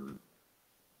 Um,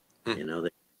 Hmm.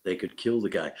 they could kill the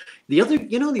guy.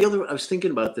 I was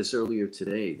thinking about this earlier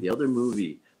today. The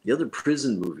other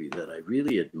prison movie that I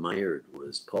really admired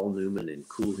was Paul Newman in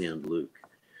Cool Hand Luke,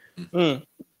 Mm.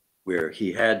 where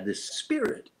he had this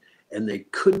spirit, and they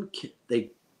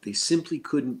simply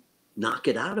couldn't knock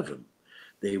it out of him.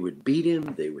 They would beat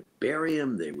him, they would bury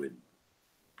him,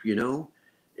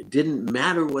 it didn't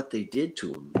matter what they did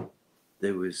to him.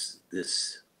 There was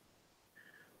this,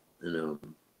 you know,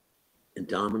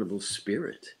 indomitable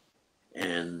spirit,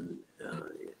 and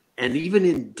even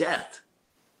in death,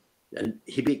 and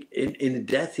in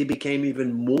death he became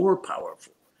even more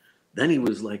powerful. Then he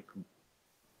was like,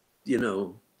 you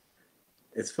know,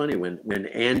 it's funny when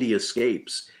Andy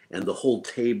escapes and the whole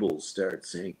table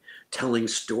starts telling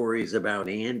stories about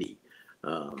Andy.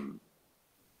 Um,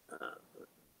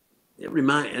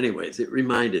 anyways, it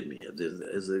reminded me of this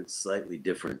as a slightly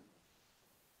different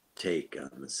take on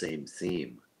the same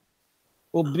theme.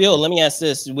 Well, Bill, let me ask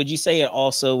this: would you say it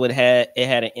also had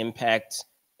an impact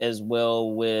as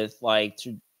well with like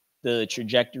the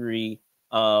trajectory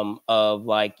of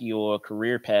like your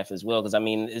career path as well? Because I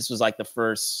mean, this was like the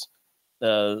first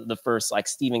like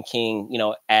Stephen King,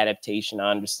 adaptation.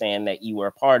 I understand that you were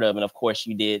a part of, and of course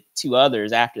you did two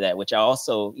others after that, which I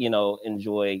also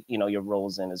enjoy your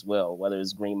roles in as well, whether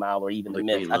it's Green Mile or even The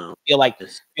Mist. I feel like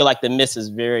The Mist is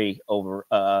very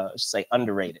say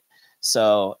underrated.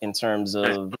 So in terms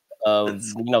of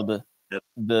the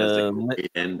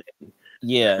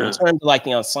yeah, in terms of like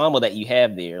the ensemble that you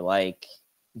have there, like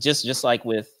just like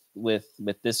with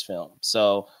this film.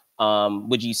 So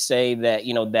would you say that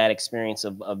that experience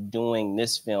of doing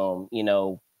this film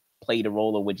played a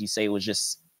role, or would you say it was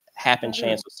just happen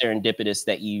chance or serendipitous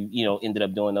that you ended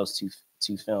up doing those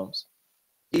two films?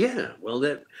 Yeah, well,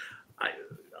 that I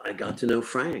got to know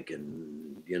Frank,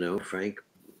 and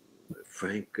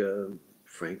Frank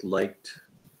liked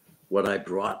what I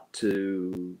brought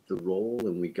to the role,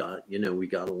 and we got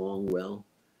along well,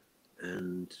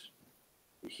 and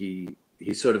he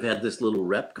sort of had this little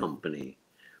rep company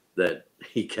that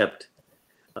he kept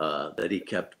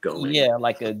going. Yeah,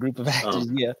 like a group of actors.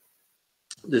 Yeah,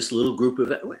 this little group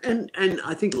of, and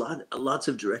I think lots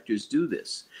of directors do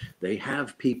this. They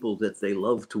have people that they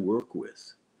love to work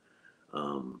with,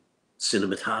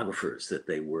 cinematographers that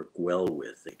they work well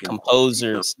with. They can,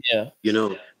 composers.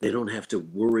 they don't have to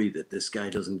worry that this guy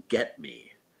doesn't get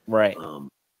me. Right.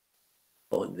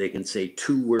 They can say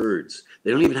two words. They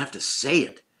don't even have to say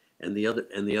it, and the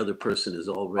other person is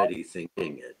already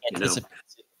thinking it.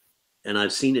 And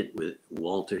I've seen it with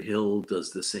Walter Hill.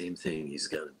 Does the same thing. He's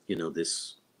got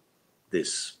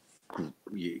his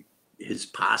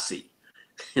posse.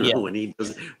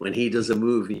 When he does a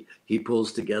movie, he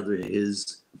pulls together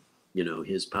his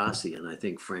posse. And I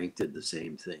think Frank did the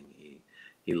same thing.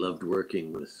 He loved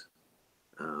working with.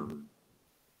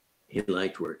 He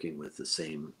liked working with the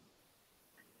same,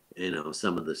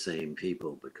 some of the same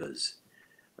people, because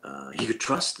he could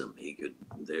trust them. They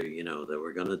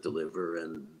were going to deliver,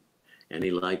 and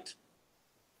he liked,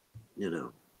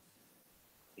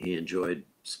 he enjoyed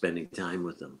spending time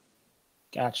with them.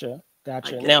 Gotcha.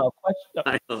 Now, a question.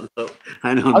 I don't know.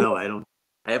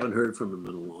 I haven't heard from him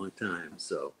in a long time.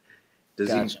 So,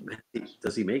 does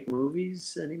he make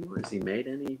movies anymore? Has he made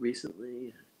any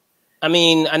recently? I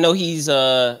mean, I know he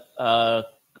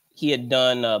had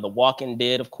done The Walking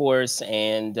Dead, of course,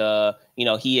 and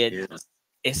he had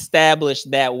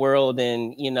established that world,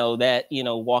 and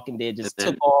Walking Dead just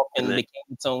took off and became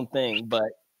its own thing.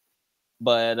 But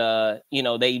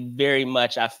they very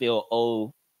much, I feel,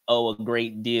 owe a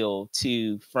great deal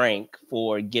to Frank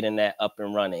for getting that up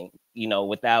and running.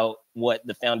 Without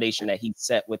the foundation that he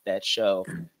set with that show,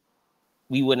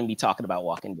 we wouldn't be talking about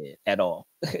Walking Dead at all.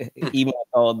 Even with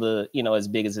all the, as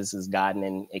big as this has gotten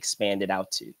and expanded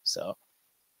out to. So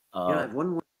I have one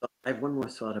more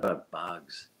thought about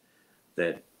Boggs,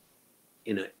 that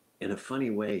in a funny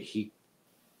way,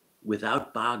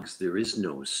 without Boggs, there is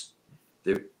no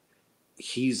there.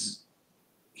 He's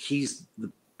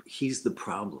the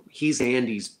problem. He's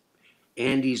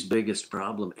Andy's biggest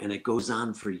problem, and it goes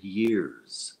on for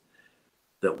years.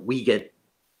 That we get,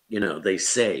 they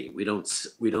say we don't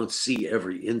see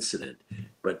every incident,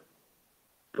 but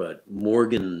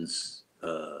Morgan's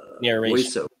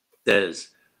voiceover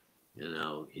says,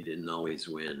 he didn't always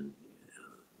win.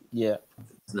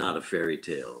 It's not a fairy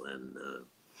tale, and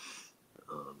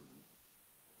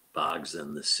Boggs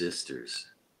and the sisters.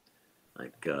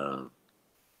 Like,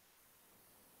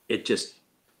 it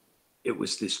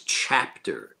was this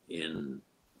chapter in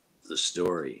the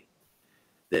story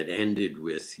that ended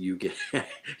with you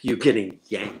getting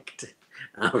yanked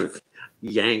out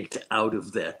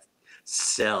of that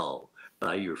cell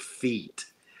by your feet,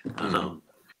 and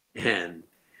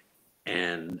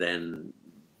then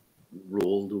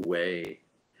rolled away.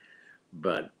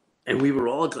 And we were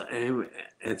all glad, and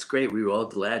it's great. We were all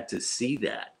glad to see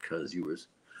that, because you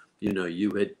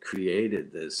had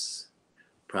created this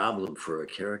problem for a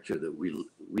character that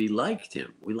we liked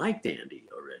him. We liked Andy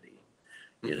already,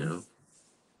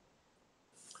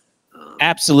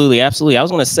 Absolutely. I was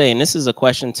going to say, and this is a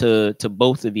question to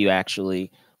both of you,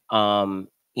 actually. As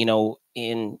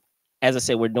I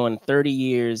said, we're doing 30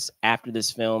 years after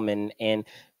this film, and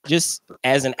just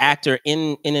as an actor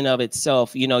in and of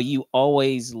itself, you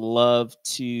always love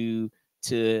to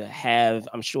to have,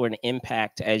 I'm sure, an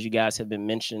impact, as you guys have been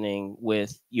mentioning,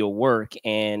 with your work.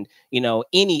 And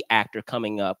any actor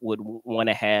coming up would want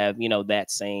to have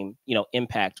that same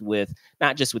impact with,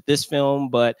 not just with this film,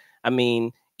 but I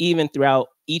mean, even throughout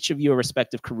each of your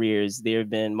respective careers, there have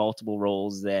been multiple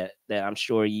roles that I'm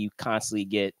sure you constantly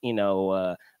get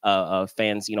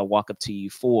fans walk up to you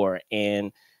for.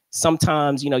 And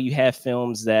sometimes you have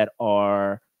films that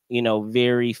are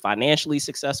very financially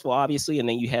successful, obviously. And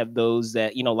then you have those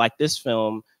that, like this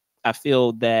film, I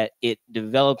feel that it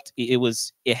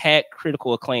had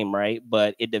critical acclaim, right?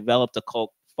 But it developed a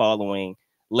cult following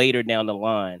later down the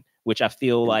line, which I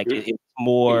feel like it's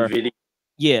more,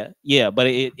 yeah. But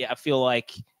I feel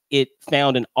like it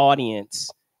found an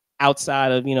audience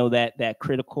outside of that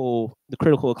critical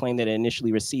acclaim that it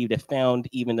initially received. It found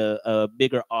even a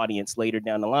bigger audience later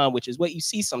down the line, which is what you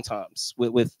see sometimes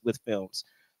with films.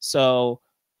 So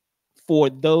for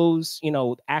those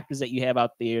actors that you have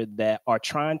out there that are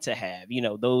trying to have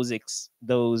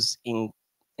those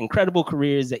incredible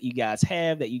careers that you guys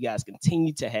have, that you guys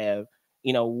continue to have,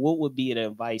 what would be an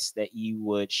advice that you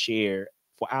would share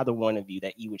for either one of you,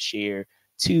 that you would share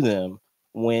to them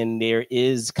when there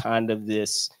is kind of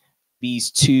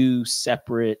these two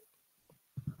separate,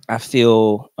 I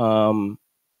feel,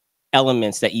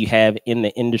 elements that you have in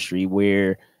the industry,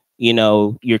 where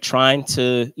you're trying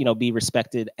to be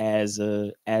respected as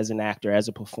an actor, as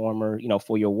a performer,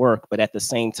 for your work, but at the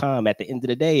same time, at the end of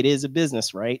the day, it is a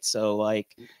business, right? So like,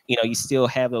 you still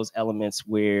have those elements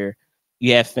where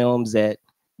you have films that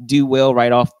do well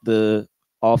right off the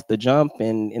jump,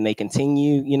 and they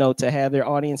continue to have their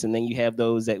audience, and then you have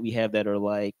those that we have that are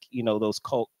like those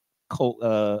cult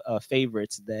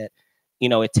favorites that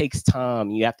it takes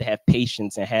time. You have to have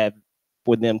patience and have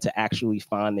for them to actually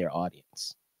find their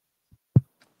audience.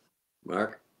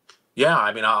 Mark? Yeah,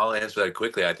 I mean, I'll answer that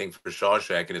quickly. I think for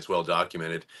Shawshank, and it's well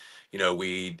documented,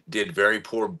 we did very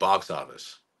poor box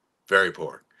office, very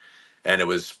poor. And it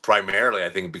was primarily, I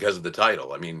think, because of the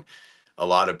title. I mean, a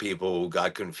lot of people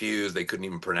got confused. They couldn't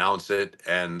even pronounce it.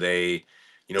 And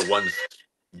once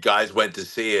guys went to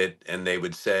see it, and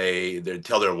they'd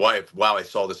tell their wife, wow, I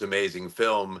saw this amazing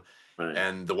film. Right.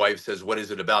 And the wife says, what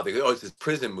is it about? They go, oh, it's this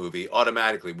prison movie.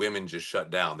 Automatically, women just shut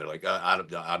down. They're like, I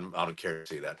don't care to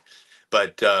see that.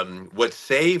 But what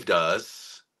saved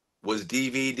us was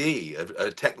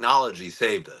DVD. Technology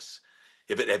saved us.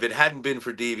 If it hadn't been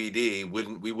for DVD,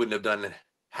 we wouldn't have done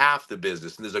half the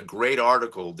business. And there's a great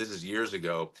article. This is years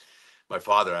ago. My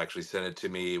father actually sent it to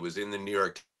me. It was in the New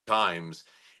York Times,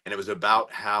 and it was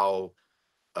about how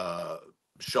uh,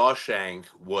 Shawshank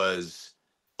was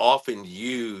often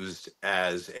used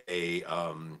as a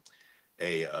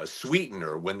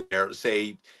sweetener when they're,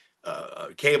 say,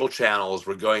 cable channels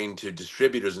were going to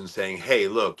distributors and saying, "Hey,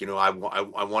 look, I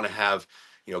want to have,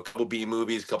 a couple B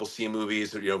movies, a couple C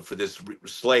movies, for this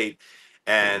slate,"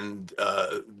 and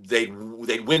they'd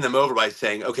win them over by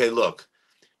saying, "Okay, look,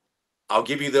 I'll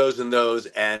give you those and those,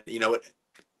 and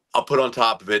I'll put on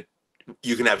top of it,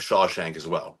 you can have Shawshank as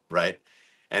well, right?"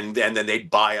 And then they'd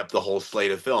buy up the whole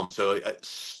slate of films. So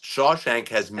Shawshank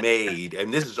has made,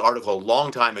 and this is an article a long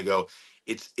time ago,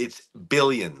 it's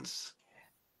billions.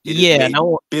 It has Yeah, made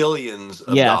billions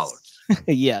of yes. dollars.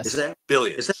 Yes. Is that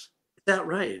Billions. is that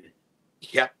right?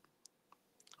 Yep.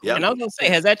 Yep. And I was gonna say,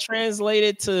 has that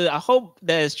translated to? I hope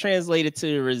that it's translated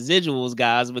to residuals,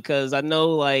 guys, because I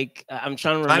know, like, I'm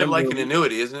trying to remember. Kind of like an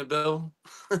annuity, isn't it, Bill?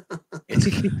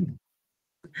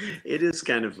 It is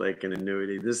kind of like an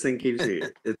annuity. This thing keeps you.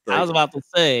 It's like, I was about to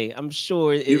say, I'm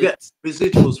sure you got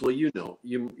residuals. Well, you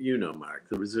know, Mark,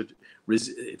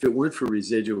 if it weren't for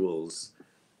residuals,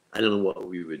 I don't know what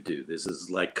we would do. This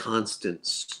is like constant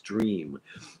stream,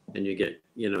 and you get,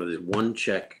 there's one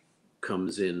check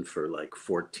comes in for like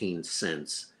 14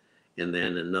 cents, and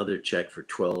then another check for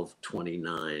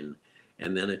 $12.29,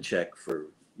 and then a check for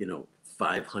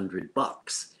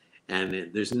 $500,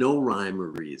 and there's no rhyme or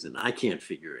reason. I can't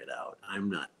figure it out. I'm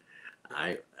not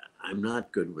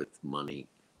good with money,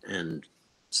 and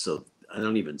so I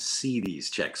don't even see these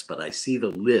checks, but I see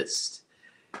the list,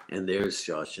 and there's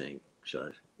Shawshank.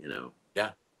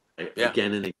 Yeah.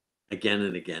 Again and again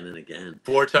and again and again.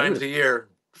 Four times a year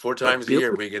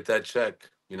we get that check,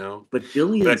 But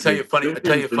billions. But I tell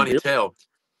you a funny tale.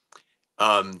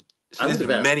 So this is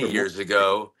many years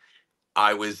ago.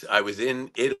 I was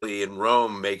in Italy, in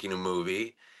Rome, making a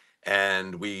movie,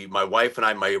 and my wife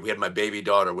and we had my baby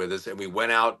daughter with us, and we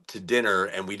went out to dinner,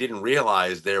 and we didn't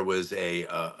realize there was a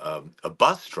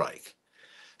bus strike.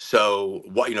 So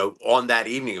on that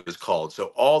evening it was called.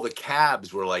 So all the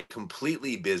cabs were like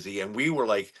completely busy, and we were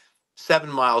like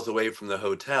 7 miles away from the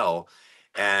hotel,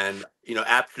 And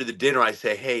after the dinner, I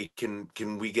say, "Hey,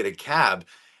 can we get a cab?"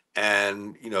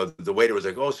 And the waiter was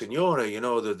like, "Oh, Senora,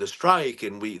 the strike,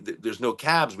 and there's no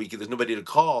cabs. There's nobody to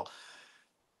call."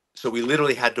 So we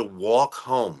literally had to walk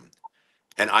home,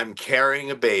 and I'm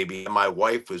carrying a baby, and my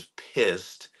wife was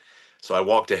pissed, so I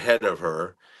walked ahead of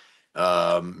her,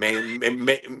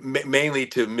 mainly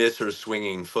to miss her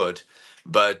swinging foot.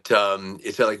 But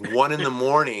it's at like 1 in the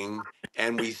morning,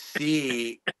 and I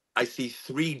see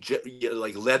three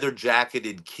like leather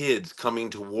jacketed kids coming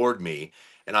toward me,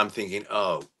 and I'm thinking,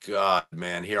 oh God,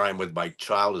 man, here I am with my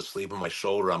child asleep on my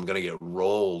shoulder. I'm gonna get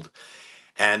rolled.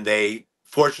 And they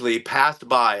fortunately passed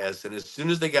by us, and as soon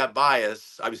as they got by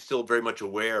us, I was still very much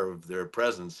aware of their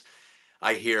presence.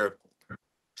 I hear,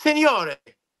 "Signore,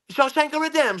 Shawshank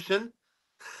Redemption."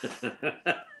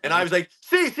 And I was like,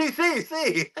 see, see, see,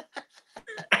 see.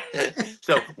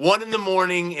 So 1 in the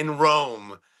morning in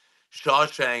Rome,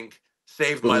 Shawshank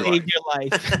saved my Boom. Save life. your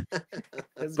life.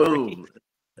 That's great. Boom.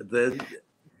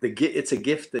 It's a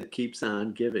gift that keeps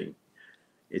on giving.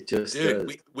 It just Dude,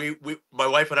 does. my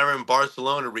wife and I were in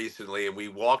Barcelona recently, and we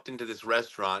walked into this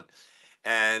restaurant,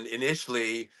 and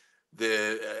initially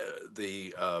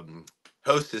the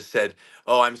hostess said,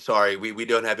 "Oh, I'm sorry, we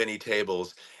don't have any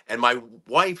tables." And my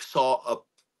wife saw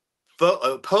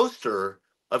a poster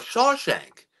of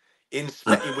Shawshank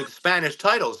with Spanish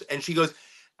titles, and she goes,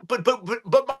 "But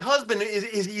my husband is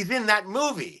he's in that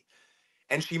movie."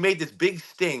 And she made this big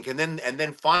stink, and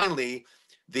then finally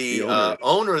The the owner.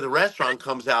 owner of the restaurant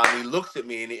comes out, and he looks at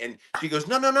me, and she goes,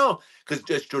 "No, no, no," because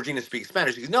Georgina speaks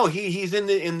Spanish. She goes, "No, he's in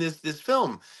this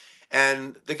film,"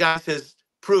 and the guy says,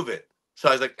 "Prove it." So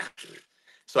I was like,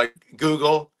 so I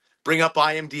Google, bring up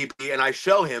IMDb, and I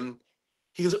show him.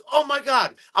 He goes, "Oh my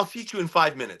God, I'll teach you in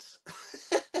 5 minutes."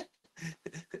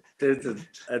 So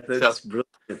That's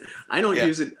brilliant. I don't yeah,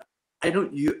 use it. I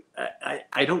don't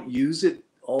use it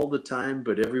all the time,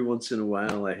 but every once in a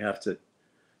while I have to.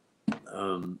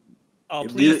 Um, Oh,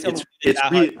 it please really, tell me you did Die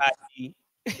Hard 5D.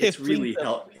 it's Please really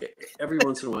tell me. help. Every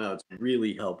once in a while, it's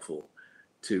really helpful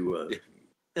to,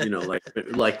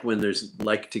 like when there's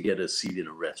like to get a seat in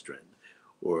a restaurant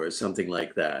or something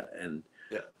like that,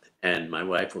 yeah. and my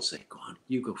wife will say, "Go on,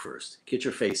 you go first. Get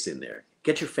your face in there.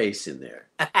 Get your face in there."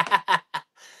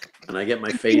 And I get my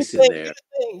Do the face in thing, there. do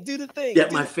the thing, do the thing, Get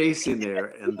do my the face in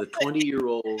there, and the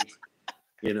 20-year-old,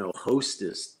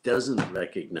 hostess doesn't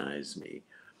recognize me,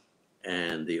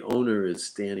 and the owner is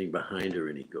standing behind her,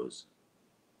 and he goes,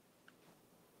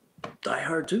 "Die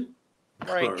Hard 2?"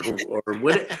 right. or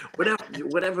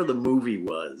whatever the movie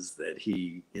was that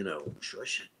he,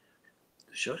 Shawshank,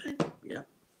 Shawshank, yeah.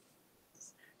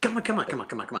 Come on.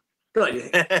 Go on,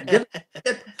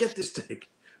 get this table.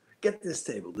 Get this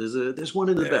table. There's one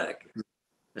in the Yeah. back,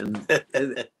 and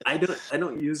I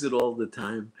don't use it all the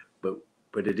time,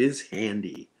 but it is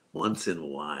handy once in a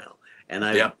while. And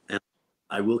Yeah.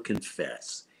 I will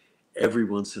confess, every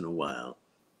once in a while,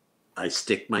 I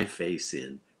stick my face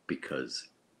in because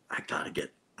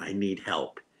I need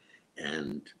help,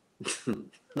 and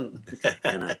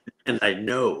and I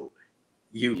know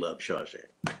you love Shawshank.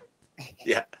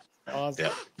 Yeah. Awesome.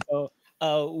 Yeah. So,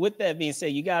 with that being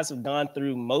said, you guys have gone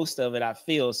through most of it, I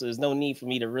feel. So there's no need for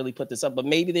me to really put this up. But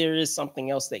maybe there is something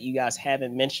else that you guys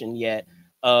haven't mentioned yet.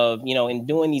 Of in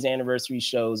doing these anniversary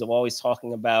shows, of always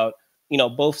talking about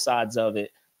both sides of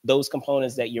it, those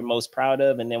components that you're most proud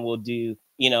of, and then we'll do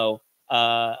the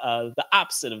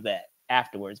opposite of that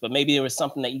afterwards. But maybe there was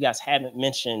something that you guys haven't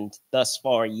mentioned thus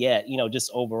far yet.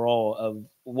 Just overall of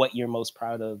what you're most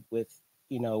proud of with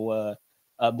being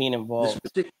This involved,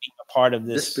 particular being a part of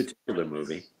this this. particular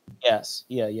movie. Yes.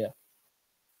 Yeah. Yeah.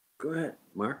 Go ahead,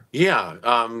 Mark. Yeah.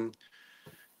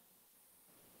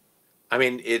 I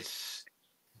mean, it's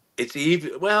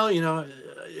even well,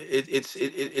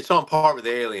 it's on par with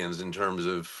Aliens in terms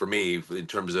of for me in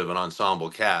terms of an ensemble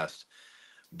cast,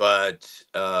 but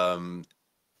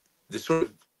the sort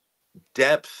of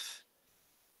depth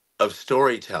of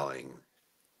storytelling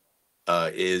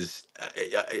is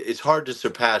it's hard to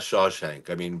surpass Shawshank.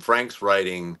 I mean, Frank's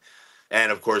writing,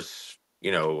 and of course,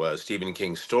 Stephen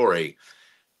King's story.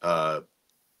 Uh,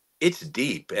 it's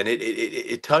deep, and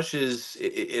it touches.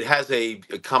 It has a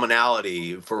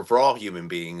commonality for all human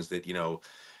beings that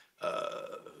uh,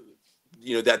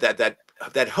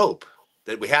 that hope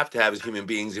that we have to have as human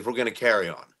beings if we're going to carry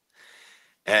on.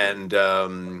 And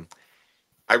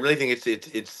I really think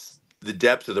it's the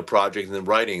depth of the project and the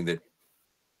writing that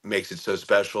makes it so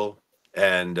special,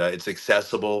 and it's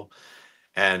accessible,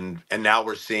 and now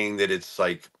we're seeing that it's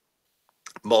like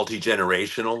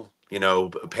multi-generational, You know,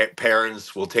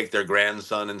 parents will take their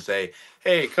grandson and say,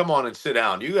 "Hey, come on and sit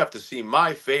down. You have to see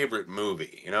my favorite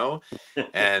movie." You know,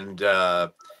 and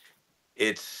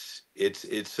it's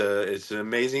an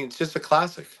amazing. It's just a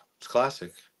classic. It's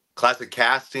classic. Classic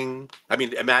casting. I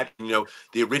mean, imagine, you know,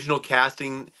 the original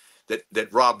casting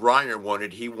that Rob Reiner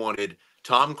wanted. He wanted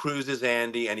Tom Cruise as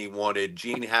Andy, and he wanted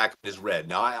Gene Hackman as Red.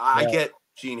 Now I Right. get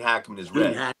Gene Hackman as Gene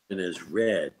Red. Hackman as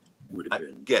Red would have I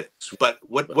been get it. sweet. But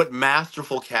But what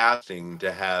masterful casting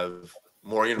to have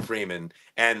Morgan Freeman,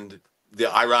 and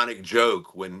the ironic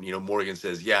joke when, you know, Morgan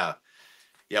says, "Yeah,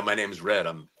 yeah, my name is Red.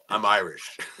 I'm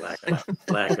Irish." Black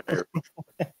Black Iron.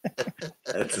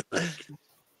 That's like,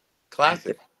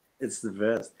 Classic. it's the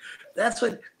best. That's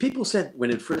what people said when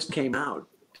it first came out.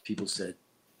 People said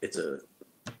it's a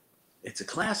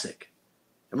classic.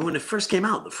 I mean, when it first came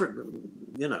out, the first,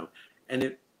 you know,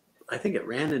 and I think it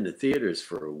ran into theaters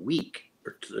for a week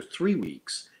or 3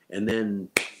 weeks, and then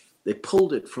they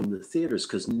pulled it from the theaters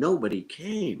because nobody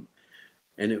came.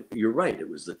 And you're right, it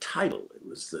was the title. It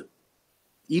was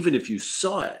even if you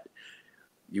saw it,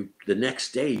 the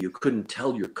next day you couldn't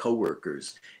tell your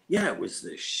coworkers. Yeah, it was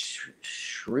the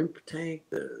shrimp tank.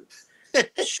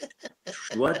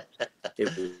 What? It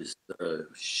was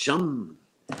shum.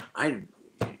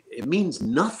 It means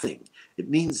nothing. It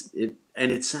means it,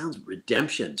 and it sounds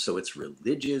redemption. So it's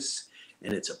religious,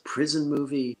 and it's a prison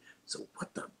movie. So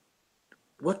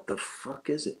what the fuck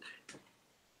is it?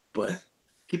 But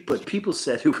people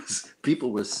said it was.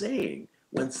 People were saying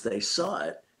once they saw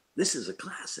it, this is a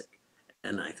classic.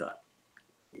 And I thought,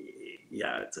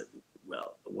 yeah,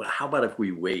 well. How about if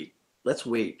we wait? Let's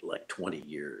wait like 20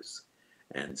 years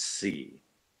and see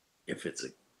if it's a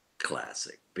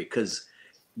classic, because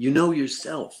you know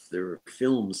yourself, there are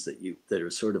films that are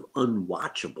sort of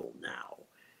unwatchable now,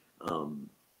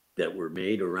 that were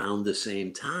made around the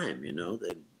same time. You know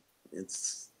that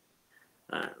it's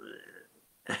uh,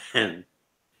 and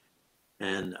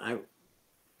I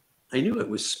knew it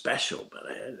was special, but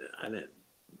I didn't,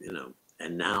 you know.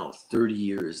 And now 30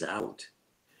 years out,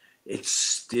 it's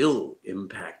still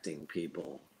impacting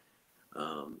people.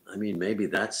 I mean, maybe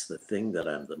that's the thing that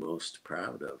I'm the most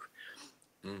proud of.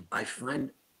 Mm.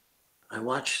 I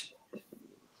watch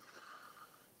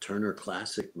Turner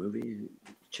Classic Movie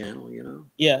Channel, you know,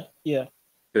 Yeah, yeah.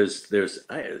 because there's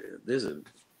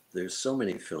so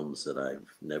many films that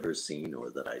I've never seen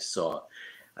or that I saw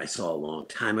a long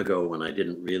time ago when I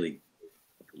don't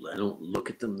look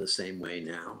at them the same way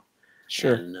now.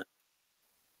 Sure.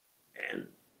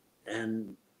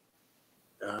 And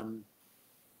um,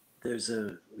 we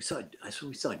saw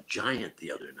Giant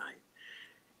the other night,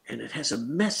 and it has a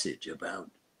message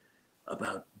about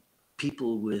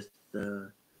people with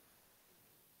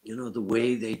you know, the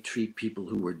way they treat people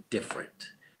who are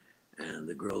different, and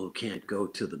the girl who can't go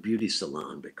to the beauty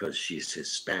salon because she's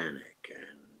Hispanic,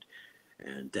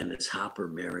 and Dennis Hopper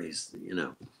marries, you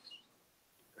know,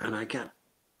 and I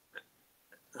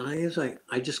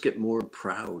just get more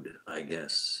proud, I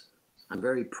guess. I'm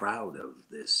very proud of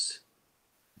this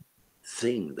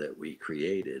thing that we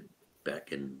created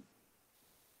back in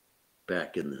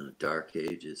the dark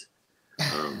ages.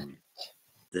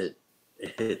 That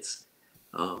it's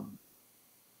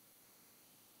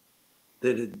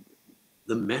that it,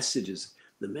 the message is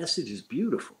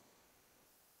beautiful.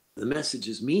 The message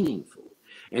is meaningful,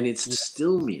 and it's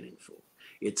still meaningful.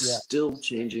 It's Yeah. still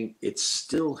changing. It's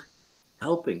still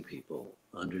helping people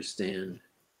understand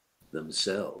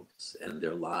themselves and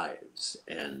their lives,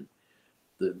 and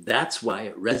that's why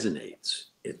it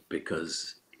resonates.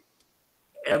 Because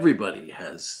everybody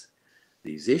has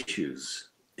these issues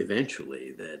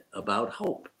eventually that about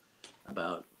hope,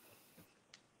 about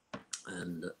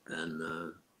and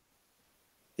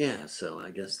yeah. So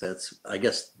I guess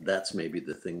that's maybe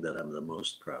the thing that I'm the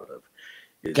most proud of,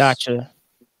 is Gotcha.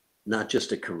 not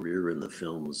just a career in the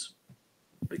films,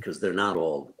 because they're not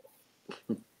all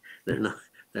they're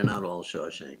not all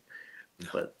Shawshank,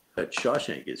 but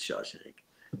Shawshank is Shawshank,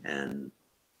 and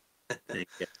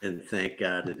thank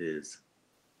God it is.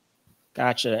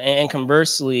 Gotcha. And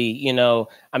conversely, you know,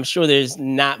 I'm sure there's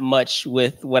not much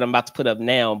with what I'm about to put up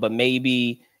now, but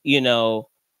maybe, you know,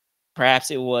 perhaps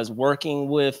it was working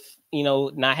with, you know,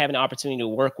 not having the opportunity to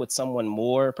work with someone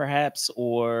more, perhaps,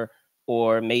 or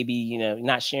maybe, you know,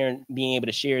 not sharing, being able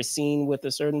to share a scene with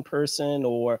a certain person,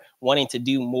 or wanting to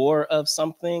do more of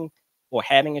something, or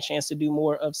having a chance to do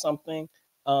more of something,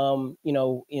 you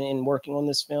know, in working on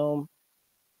this film.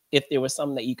 If there was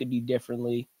something that you could do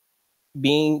differently,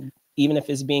 being, even if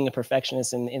it's being a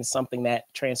perfectionist in something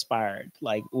that transpired,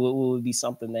 like what would be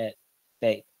something that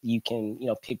you can, you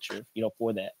know, picture, you know,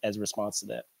 for that, as a response to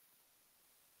that?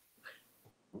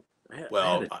 I had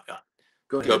Well, a,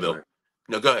 go go, ahead, Bill. Mark.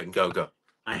 No, go ahead. Go.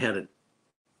 I had a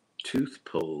tooth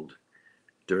pulled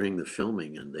during the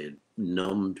filming, and they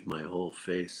numbed my whole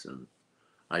face. And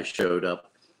I showed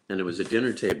up, and it was a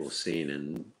dinner table scene,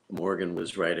 and Morgan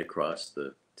was right across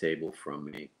the table from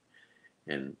me,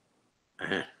 and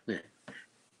and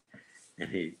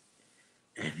he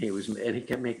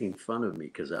kept making fun of me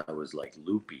because I was like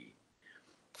loopy,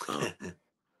 um,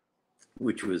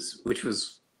 which was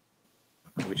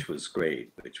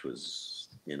great, which was,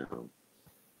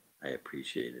 I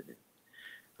appreciated it.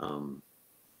 Um,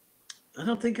 I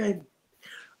don't think I.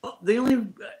 The only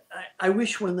I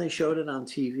wish when they showed it on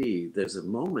TV, there's a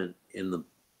moment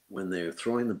when they're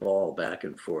throwing the ball back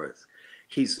and forth.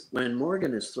 When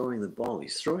Morgan is throwing the ball,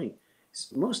 he's throwing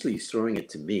it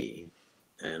to me,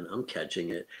 and I'm catching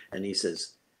it, and he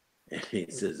says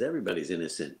everybody's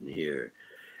innocent in here.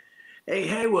 Hey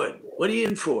Haywood, what are you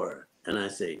in for? And I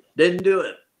say, didn't do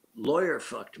it. Lawyer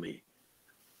fucked me.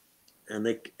 And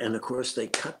of course they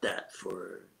cut that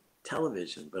for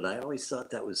television, but I always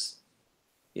thought that was,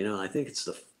 I think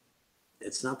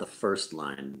it's not the first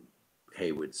line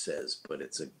Haywood says, but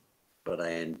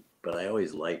I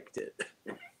always liked it.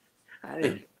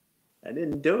 I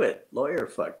didn't do it. Lawyer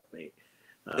fucked me.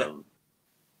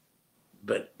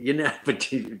 But you'd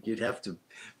have to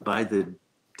buy the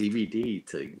DVD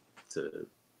to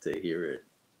hear it.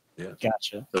 Yeah.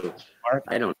 Gotcha. So Mark?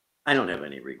 I don't have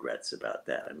any regrets about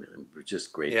that. I mean, I'm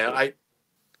just grateful. Yeah,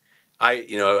 I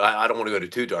don't want to go to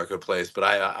too dark a place, but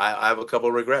I have a couple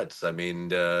of regrets. I mean,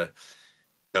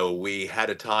 we had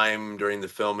a time during the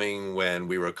filming when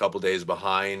we were a couple days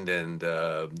behind, and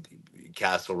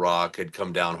Castle Rock had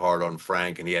come down hard on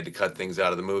Frank, and he had to cut things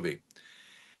out of the movie.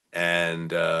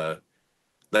 And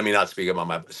let me not speak about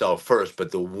myself first,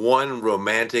 but the one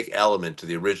romantic element to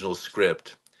the original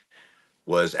script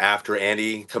was after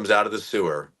Andy comes out of the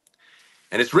sewer,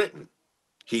 and it's written,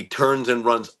 he turns and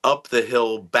runs up the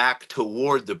hill back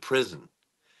toward the prison.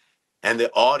 And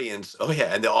the audience,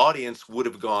 and the audience would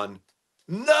have gone,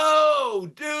 no,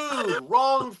 dude,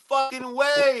 wrong fucking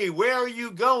way. Where are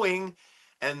you going?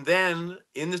 And then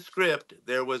in the script,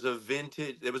 there was a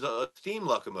steam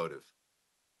locomotive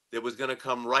that was going to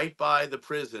come right by the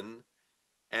prison.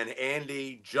 And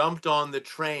Andy jumped on the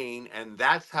train, and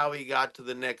that's how he got to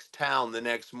the next town the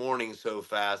next morning so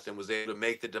fast and was able to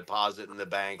make the deposit in the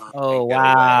bank Oh and get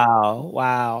away.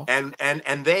 wow.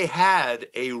 And they had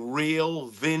a real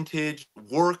vintage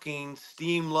working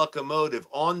steam locomotive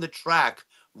on the track,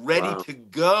 ready Wow. to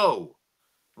go,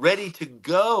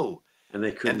 And they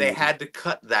and they couldn't. had to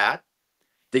cut that.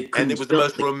 They And couldn't it was the film.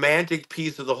 most romantic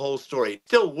piece of the whole story. It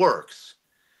still works,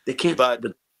 They can't. but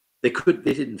But they could.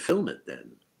 They didn't film it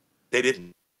then. they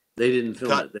didn't They didn't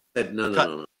film cut. it. They said no.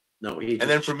 Cut. No. He And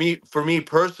then just. for me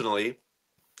personally,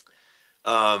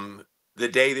 the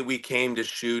day that we came to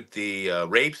shoot the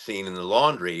rape scene in the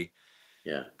laundry,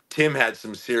 Yeah. Tim had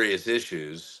some serious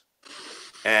issues,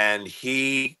 and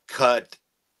he cut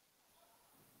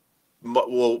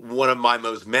one of my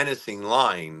most menacing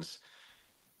lines,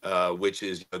 which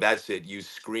is, that's it, you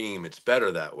scream, it's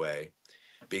better that way.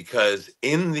 Because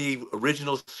in the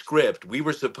original script, we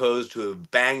were supposed to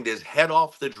have banged his head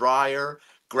off the dryer,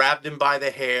 grabbed him by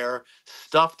the hair,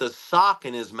 stuffed a sock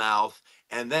in his mouth,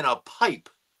 and then a pipe.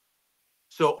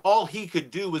 So all he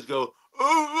could do was go, "Ooh,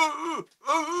 ooh, ooh,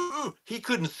 ooh, ooh." He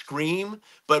couldn't scream,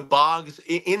 but Boggs,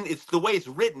 it's the way it's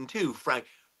written too, Frank.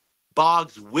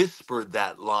 Boggs whispered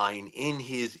that line in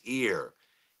his ear,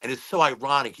 and it's so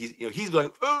ironic. He's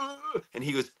going, "Ooh," and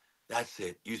he goes, "That's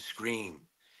it. You scream.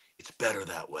 It's better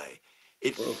that way."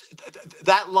 Well,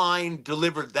 That line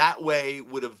delivered that way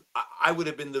I would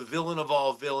have been the villain of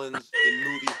all villains in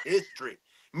movie history.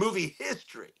 Movie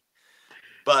history.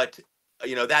 But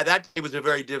that day was a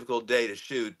very difficult day to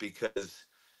shoot because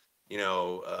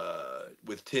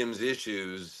with Tim's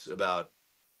issues about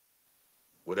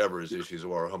whatever his issues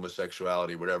were,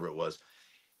 homosexuality, whatever it was,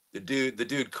 the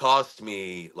dude cost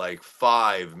me like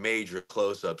 5 major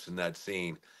close-ups in that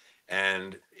scene,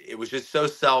 and it was just so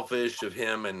selfish of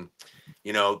him. And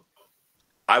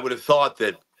I would have thought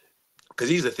that, because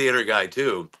he's a theater guy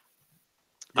too,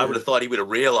 I would yeah. have thought he would have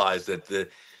realized that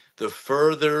the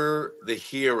further the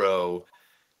hero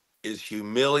is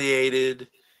humiliated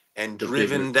and The bigger.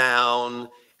 driven down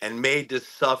and made to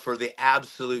suffer the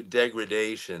absolute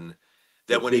degradation,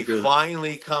 The that when he bigger.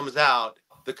 finally comes out,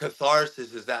 the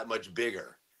catharsis is that much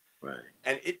bigger. Right.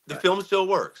 And the Right. film still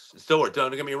works. It still works.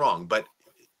 Don't get me wrong. But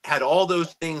had all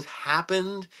those things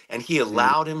happened and he Mm.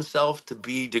 allowed himself to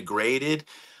be degraded,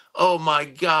 oh my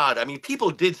God. I mean,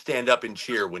 people did stand up and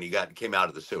cheer when he came out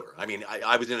of the sewer. I mean,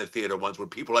 I was in a theater once where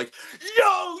people were like,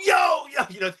 yo, yo,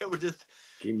 yo, they were just,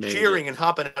 cheering and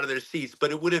hopping out of their seats,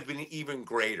 but it would have been even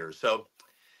greater. So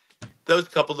those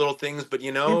couple little things, but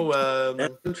you know,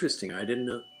 that's interesting. I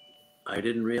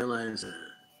didn't realize that.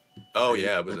 oh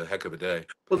yeah, it was a heck of a day.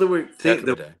 Well, there were Heck things. of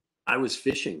a day. I was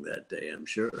fishing that day. I'm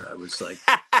sure. I was like,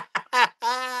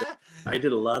 I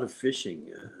did a lot of fishing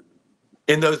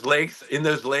in those lakes in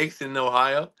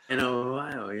Ohio. in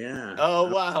Ohio. Yeah.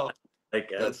 Oh wow,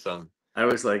 Like that's some. I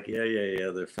was like,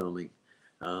 yeah. They're filming.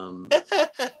 That's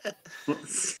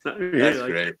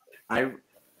Like, great. I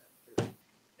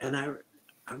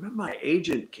remember my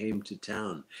agent came to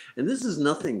town, and this is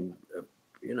nothing.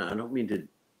 You know, I don't mean to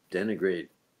denigrate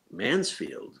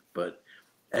Mansfield, but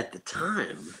at the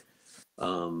time,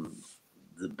 one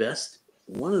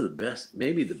of the best,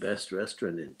 maybe the best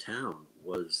restaurant in town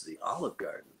was the Olive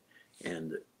Garden,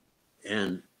 and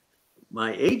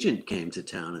my agent came to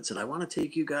town and said, "I want to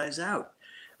take you guys out.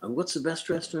 What's the best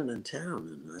restaurant in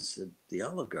town?" And I said, "The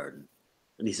Olive Garden."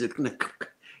 And he said,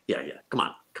 "Yeah, come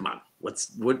on. What's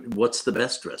the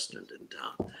best restaurant in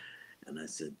town?" And I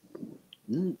said,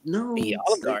 "No, The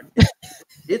Olive Garden.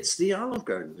 It's the Olive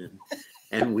Garden."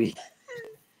 And we,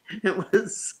 it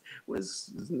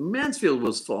was Mansfield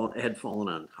had fallen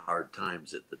on hard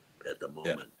times at the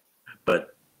moment,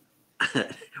 but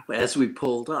as we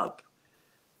pulled up,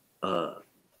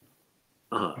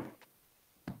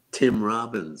 Tim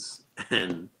Robbins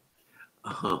and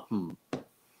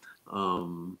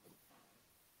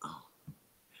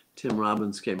Tim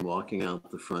Robbins came walking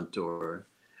out the front door,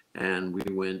 and we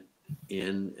went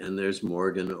in, and there's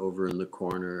Morgan over in the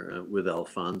corner with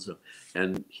Alfonso,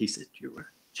 and he said,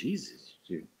 Jesus,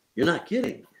 you're not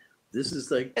kidding. This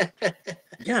is like,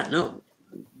 yeah, no,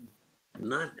 I'm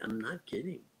not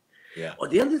kidding." Yeah. Well,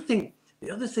 the other thing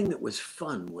that was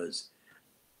fun was,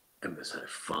 there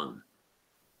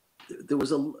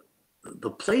was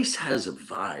the place has a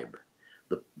vibe.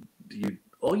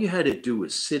 All you had to do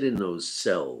was sit in those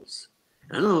cells.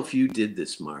 I don't know if you did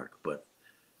this, Mark, but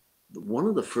one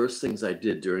of the first things I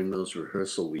did during those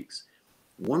rehearsal weeks,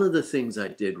 one of the things I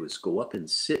did was go up and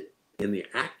sit in the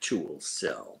actual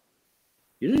cell.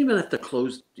 You don't even have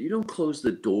to you don't close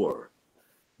the door,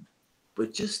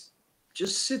 but just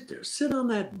sit there, sit on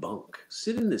that bunk,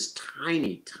 sit in this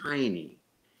tiny, tiny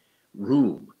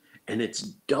room, and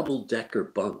it's double-decker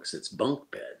bunks, it's bunk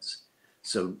beds.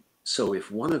 So if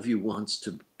one of you wants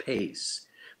to pace,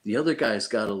 the other guy's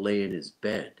got to lay in his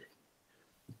bed.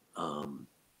 And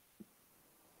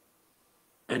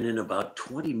in about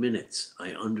 20 minutes,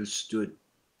 I understood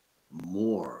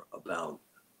more about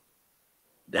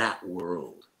that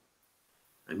world.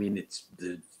 I mean,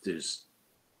 there's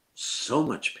so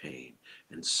much pain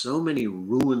and so many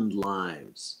ruined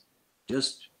lives,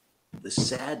 just the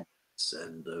sadness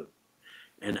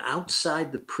and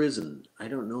outside the prison. I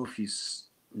don't know if you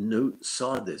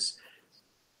saw this,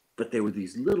 but there were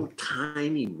these little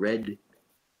tiny red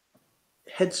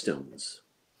headstones,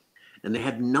 and they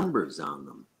had numbers on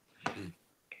them.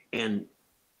 And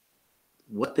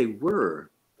what they were,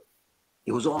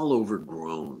 it was all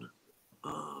overgrown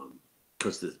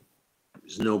because there's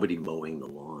nobody mowing the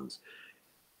lawns.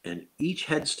 And each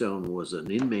headstone was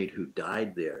an inmate who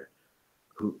died there,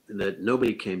 that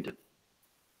nobody came to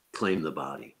claim the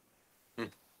body.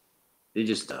 They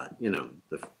just thought,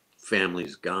 the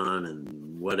family's gone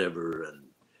and whatever, and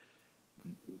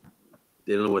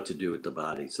they don't know what to do with the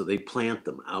body. So they plant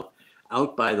them out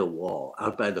by the wall,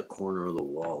 out by the corner of the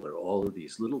wall. There are all of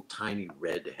these little tiny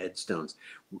red headstones,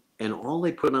 and all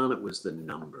they put on it was the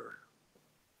number.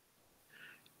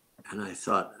 And I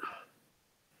thought,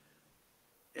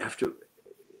 after,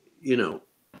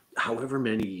 however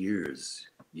many years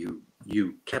you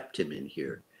kept him in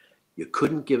here, you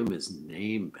couldn't give him his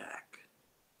name back.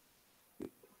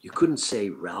 You couldn't say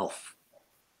Ralph,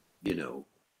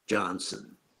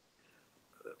 Johnson,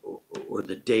 or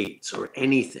the dates or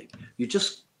anything.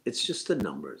 It's just the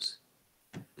numbers.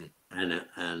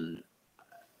 And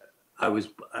I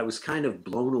was kind of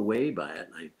blown away by it.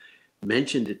 And I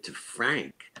mentioned it to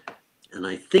Frank, and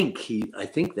I think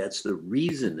that's the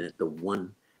reason that the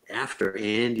one after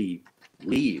Andy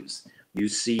leaves, you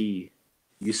see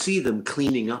them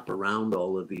cleaning up around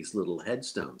all of these little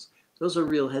headstones. Those are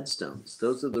real headstones.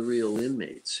 Those are the real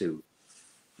inmates who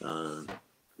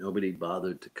nobody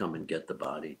bothered to come and get the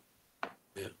body.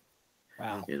 Yeah.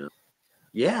 Wow.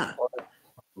 Yeah. It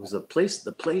was a place.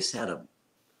 The place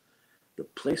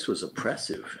was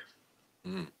oppressive.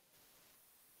 Mm.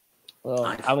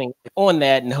 Well, I mean, on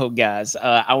that note, guys,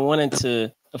 I wanted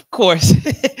to, of course,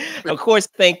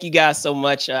 thank you guys so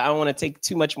much. I don't want to take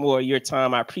too much more of your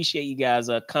time. I appreciate you guys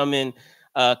coming.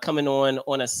 coming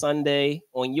on a Sunday,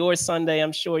 on your Sunday.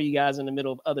 I'm sure you guys are in the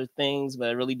middle of other things, but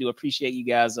I really do appreciate you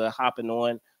guys hopping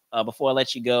on. Before I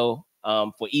let you go,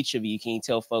 for each of you, can you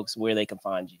tell folks where they can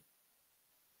find you?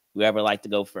 Whoever like to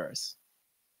go first.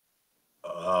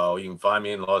 Oh, you can find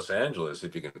me in Los Angeles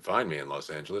if you can find me in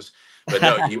Los Angeles. But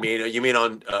no, you mean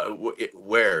on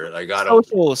where? I got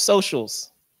to.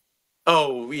 Socials.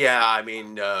 Oh yeah, I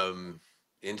mean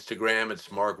Instagram.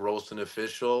 It's Mark Rolston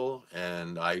official,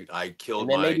 and I And killed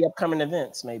then my maybe upcoming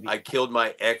events, maybe. I killed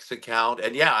my ex account,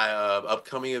 and yeah,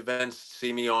 upcoming events.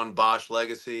 See me on Bosch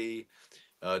Legacy.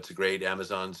 It's a great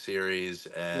Amazon series,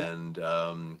 Yeah,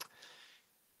 and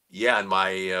yeah, and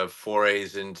my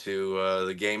forays into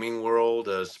the gaming world.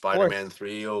 of Spider-Man course.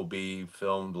 3 will be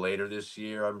filmed later this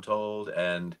year, I'm told,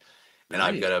 and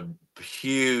I've Nice. got a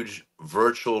huge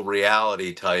virtual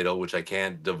reality title which I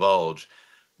can't divulge,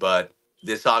 but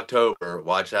this October,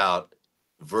 watch out,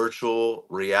 virtual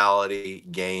reality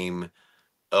game.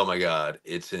 Oh my God,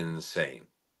 it's insane!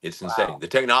 It's insane. Wow. The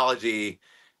technology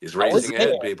is Oh, it's racing there.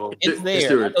 ahead, people. It's Is there.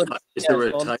 there I a go to is CES there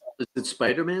a all the title? time. Is it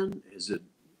Spider-Man? Is it?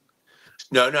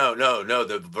 No, no, no, no.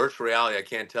 The virtual reality, I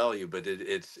can't tell you, but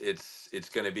it's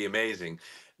going to be amazing.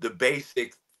 The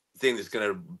basic thing that's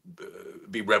going to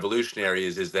be revolutionary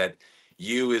is that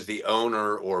you, as the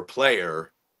owner or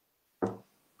player,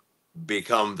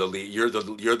 become the lead. You're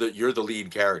the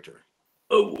lead character.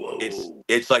 Oh, It's whoa.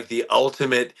 it's like the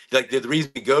ultimate. Like the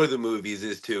reason we go to the movies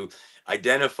is to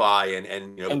identify and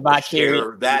And vicarious.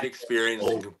 share that experience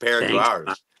and Oh, compare it to thanks, Mark.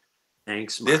 ours.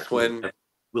 Thanks, This Mark. one.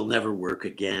 We'll never work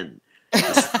again.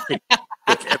 It's like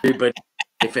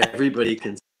if everybody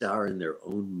can star in their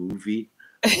own movie.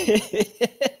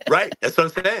 Right, that's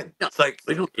what I'm saying. No, It's like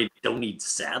we don't need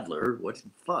Sadler. What the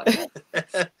fuck?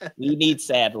 We need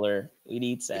Sadler. We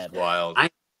need it's Sadler. wild.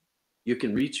 You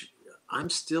can reach. I'm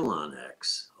still on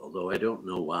X, although I don't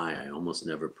know why. I almost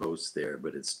never post there,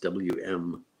 but it's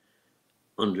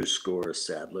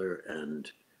WM_Sadler,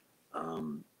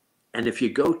 and if you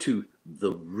go to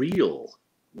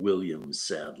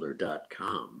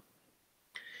therealwilliamsadler.com,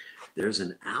 there's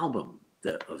an album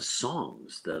of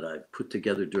songs that I put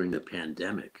together during the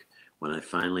pandemic when I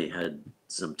finally had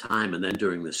some time, and then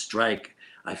during the strike,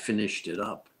 I finished it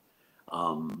up,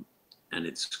 and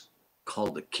it's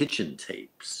called the Kitchen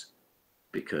Tapes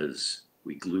because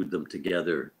we glued them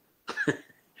together.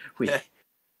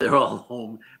 They're all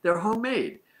home. They're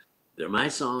homemade. They're my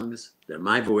songs. They're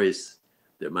my voice.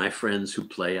 They're my friends who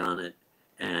play on it.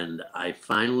 And I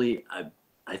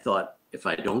thought, if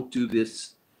I don't do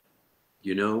this,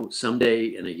 someday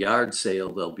in a yard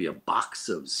sale there'll be a box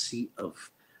of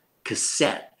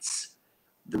cassettes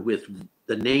with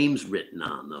the names written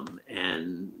on them,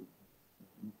 and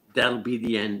that'll be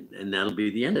the end. And that'll be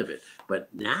the end of it. But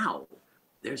now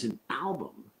there's an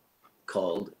album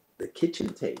called The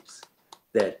Kitchen Tapes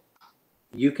that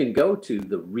you can go to,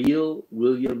 The Real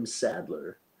William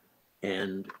Sadler,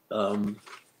 and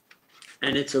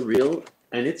it's a real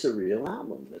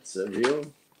album. It's a Very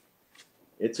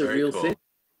real cool. thing.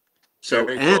 So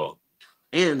Very cool.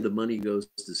 and the money goes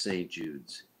to St.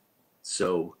 Jude's.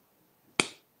 So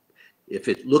if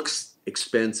it looks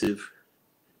expensive,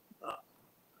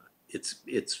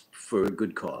 it's for a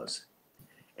good cause.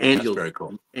 And That's very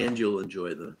cool. you'll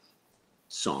enjoy the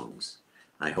songs,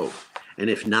 I hope. And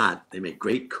if not, they make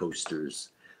great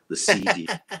coasters, the CD.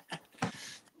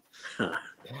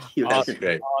 Awesome.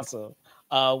 Great. Awesome.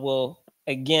 Well,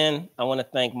 again, I want to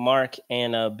thank Mark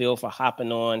and Bill for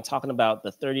hopping on, talking about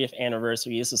the 30th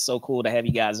anniversary. This is so cool to have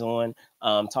you guys on,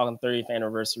 talking 30th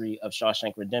anniversary of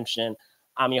Shawshank Redemption.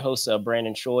 I'm your host,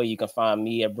 Brandon Choi. You can find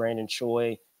me at Brandon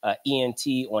Choi, ENT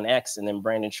on X, and then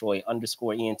Brandon Choi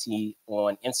 _ ENT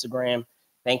on Instagram.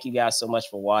 Thank you guys so much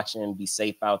for watching. Be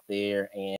safe out there. And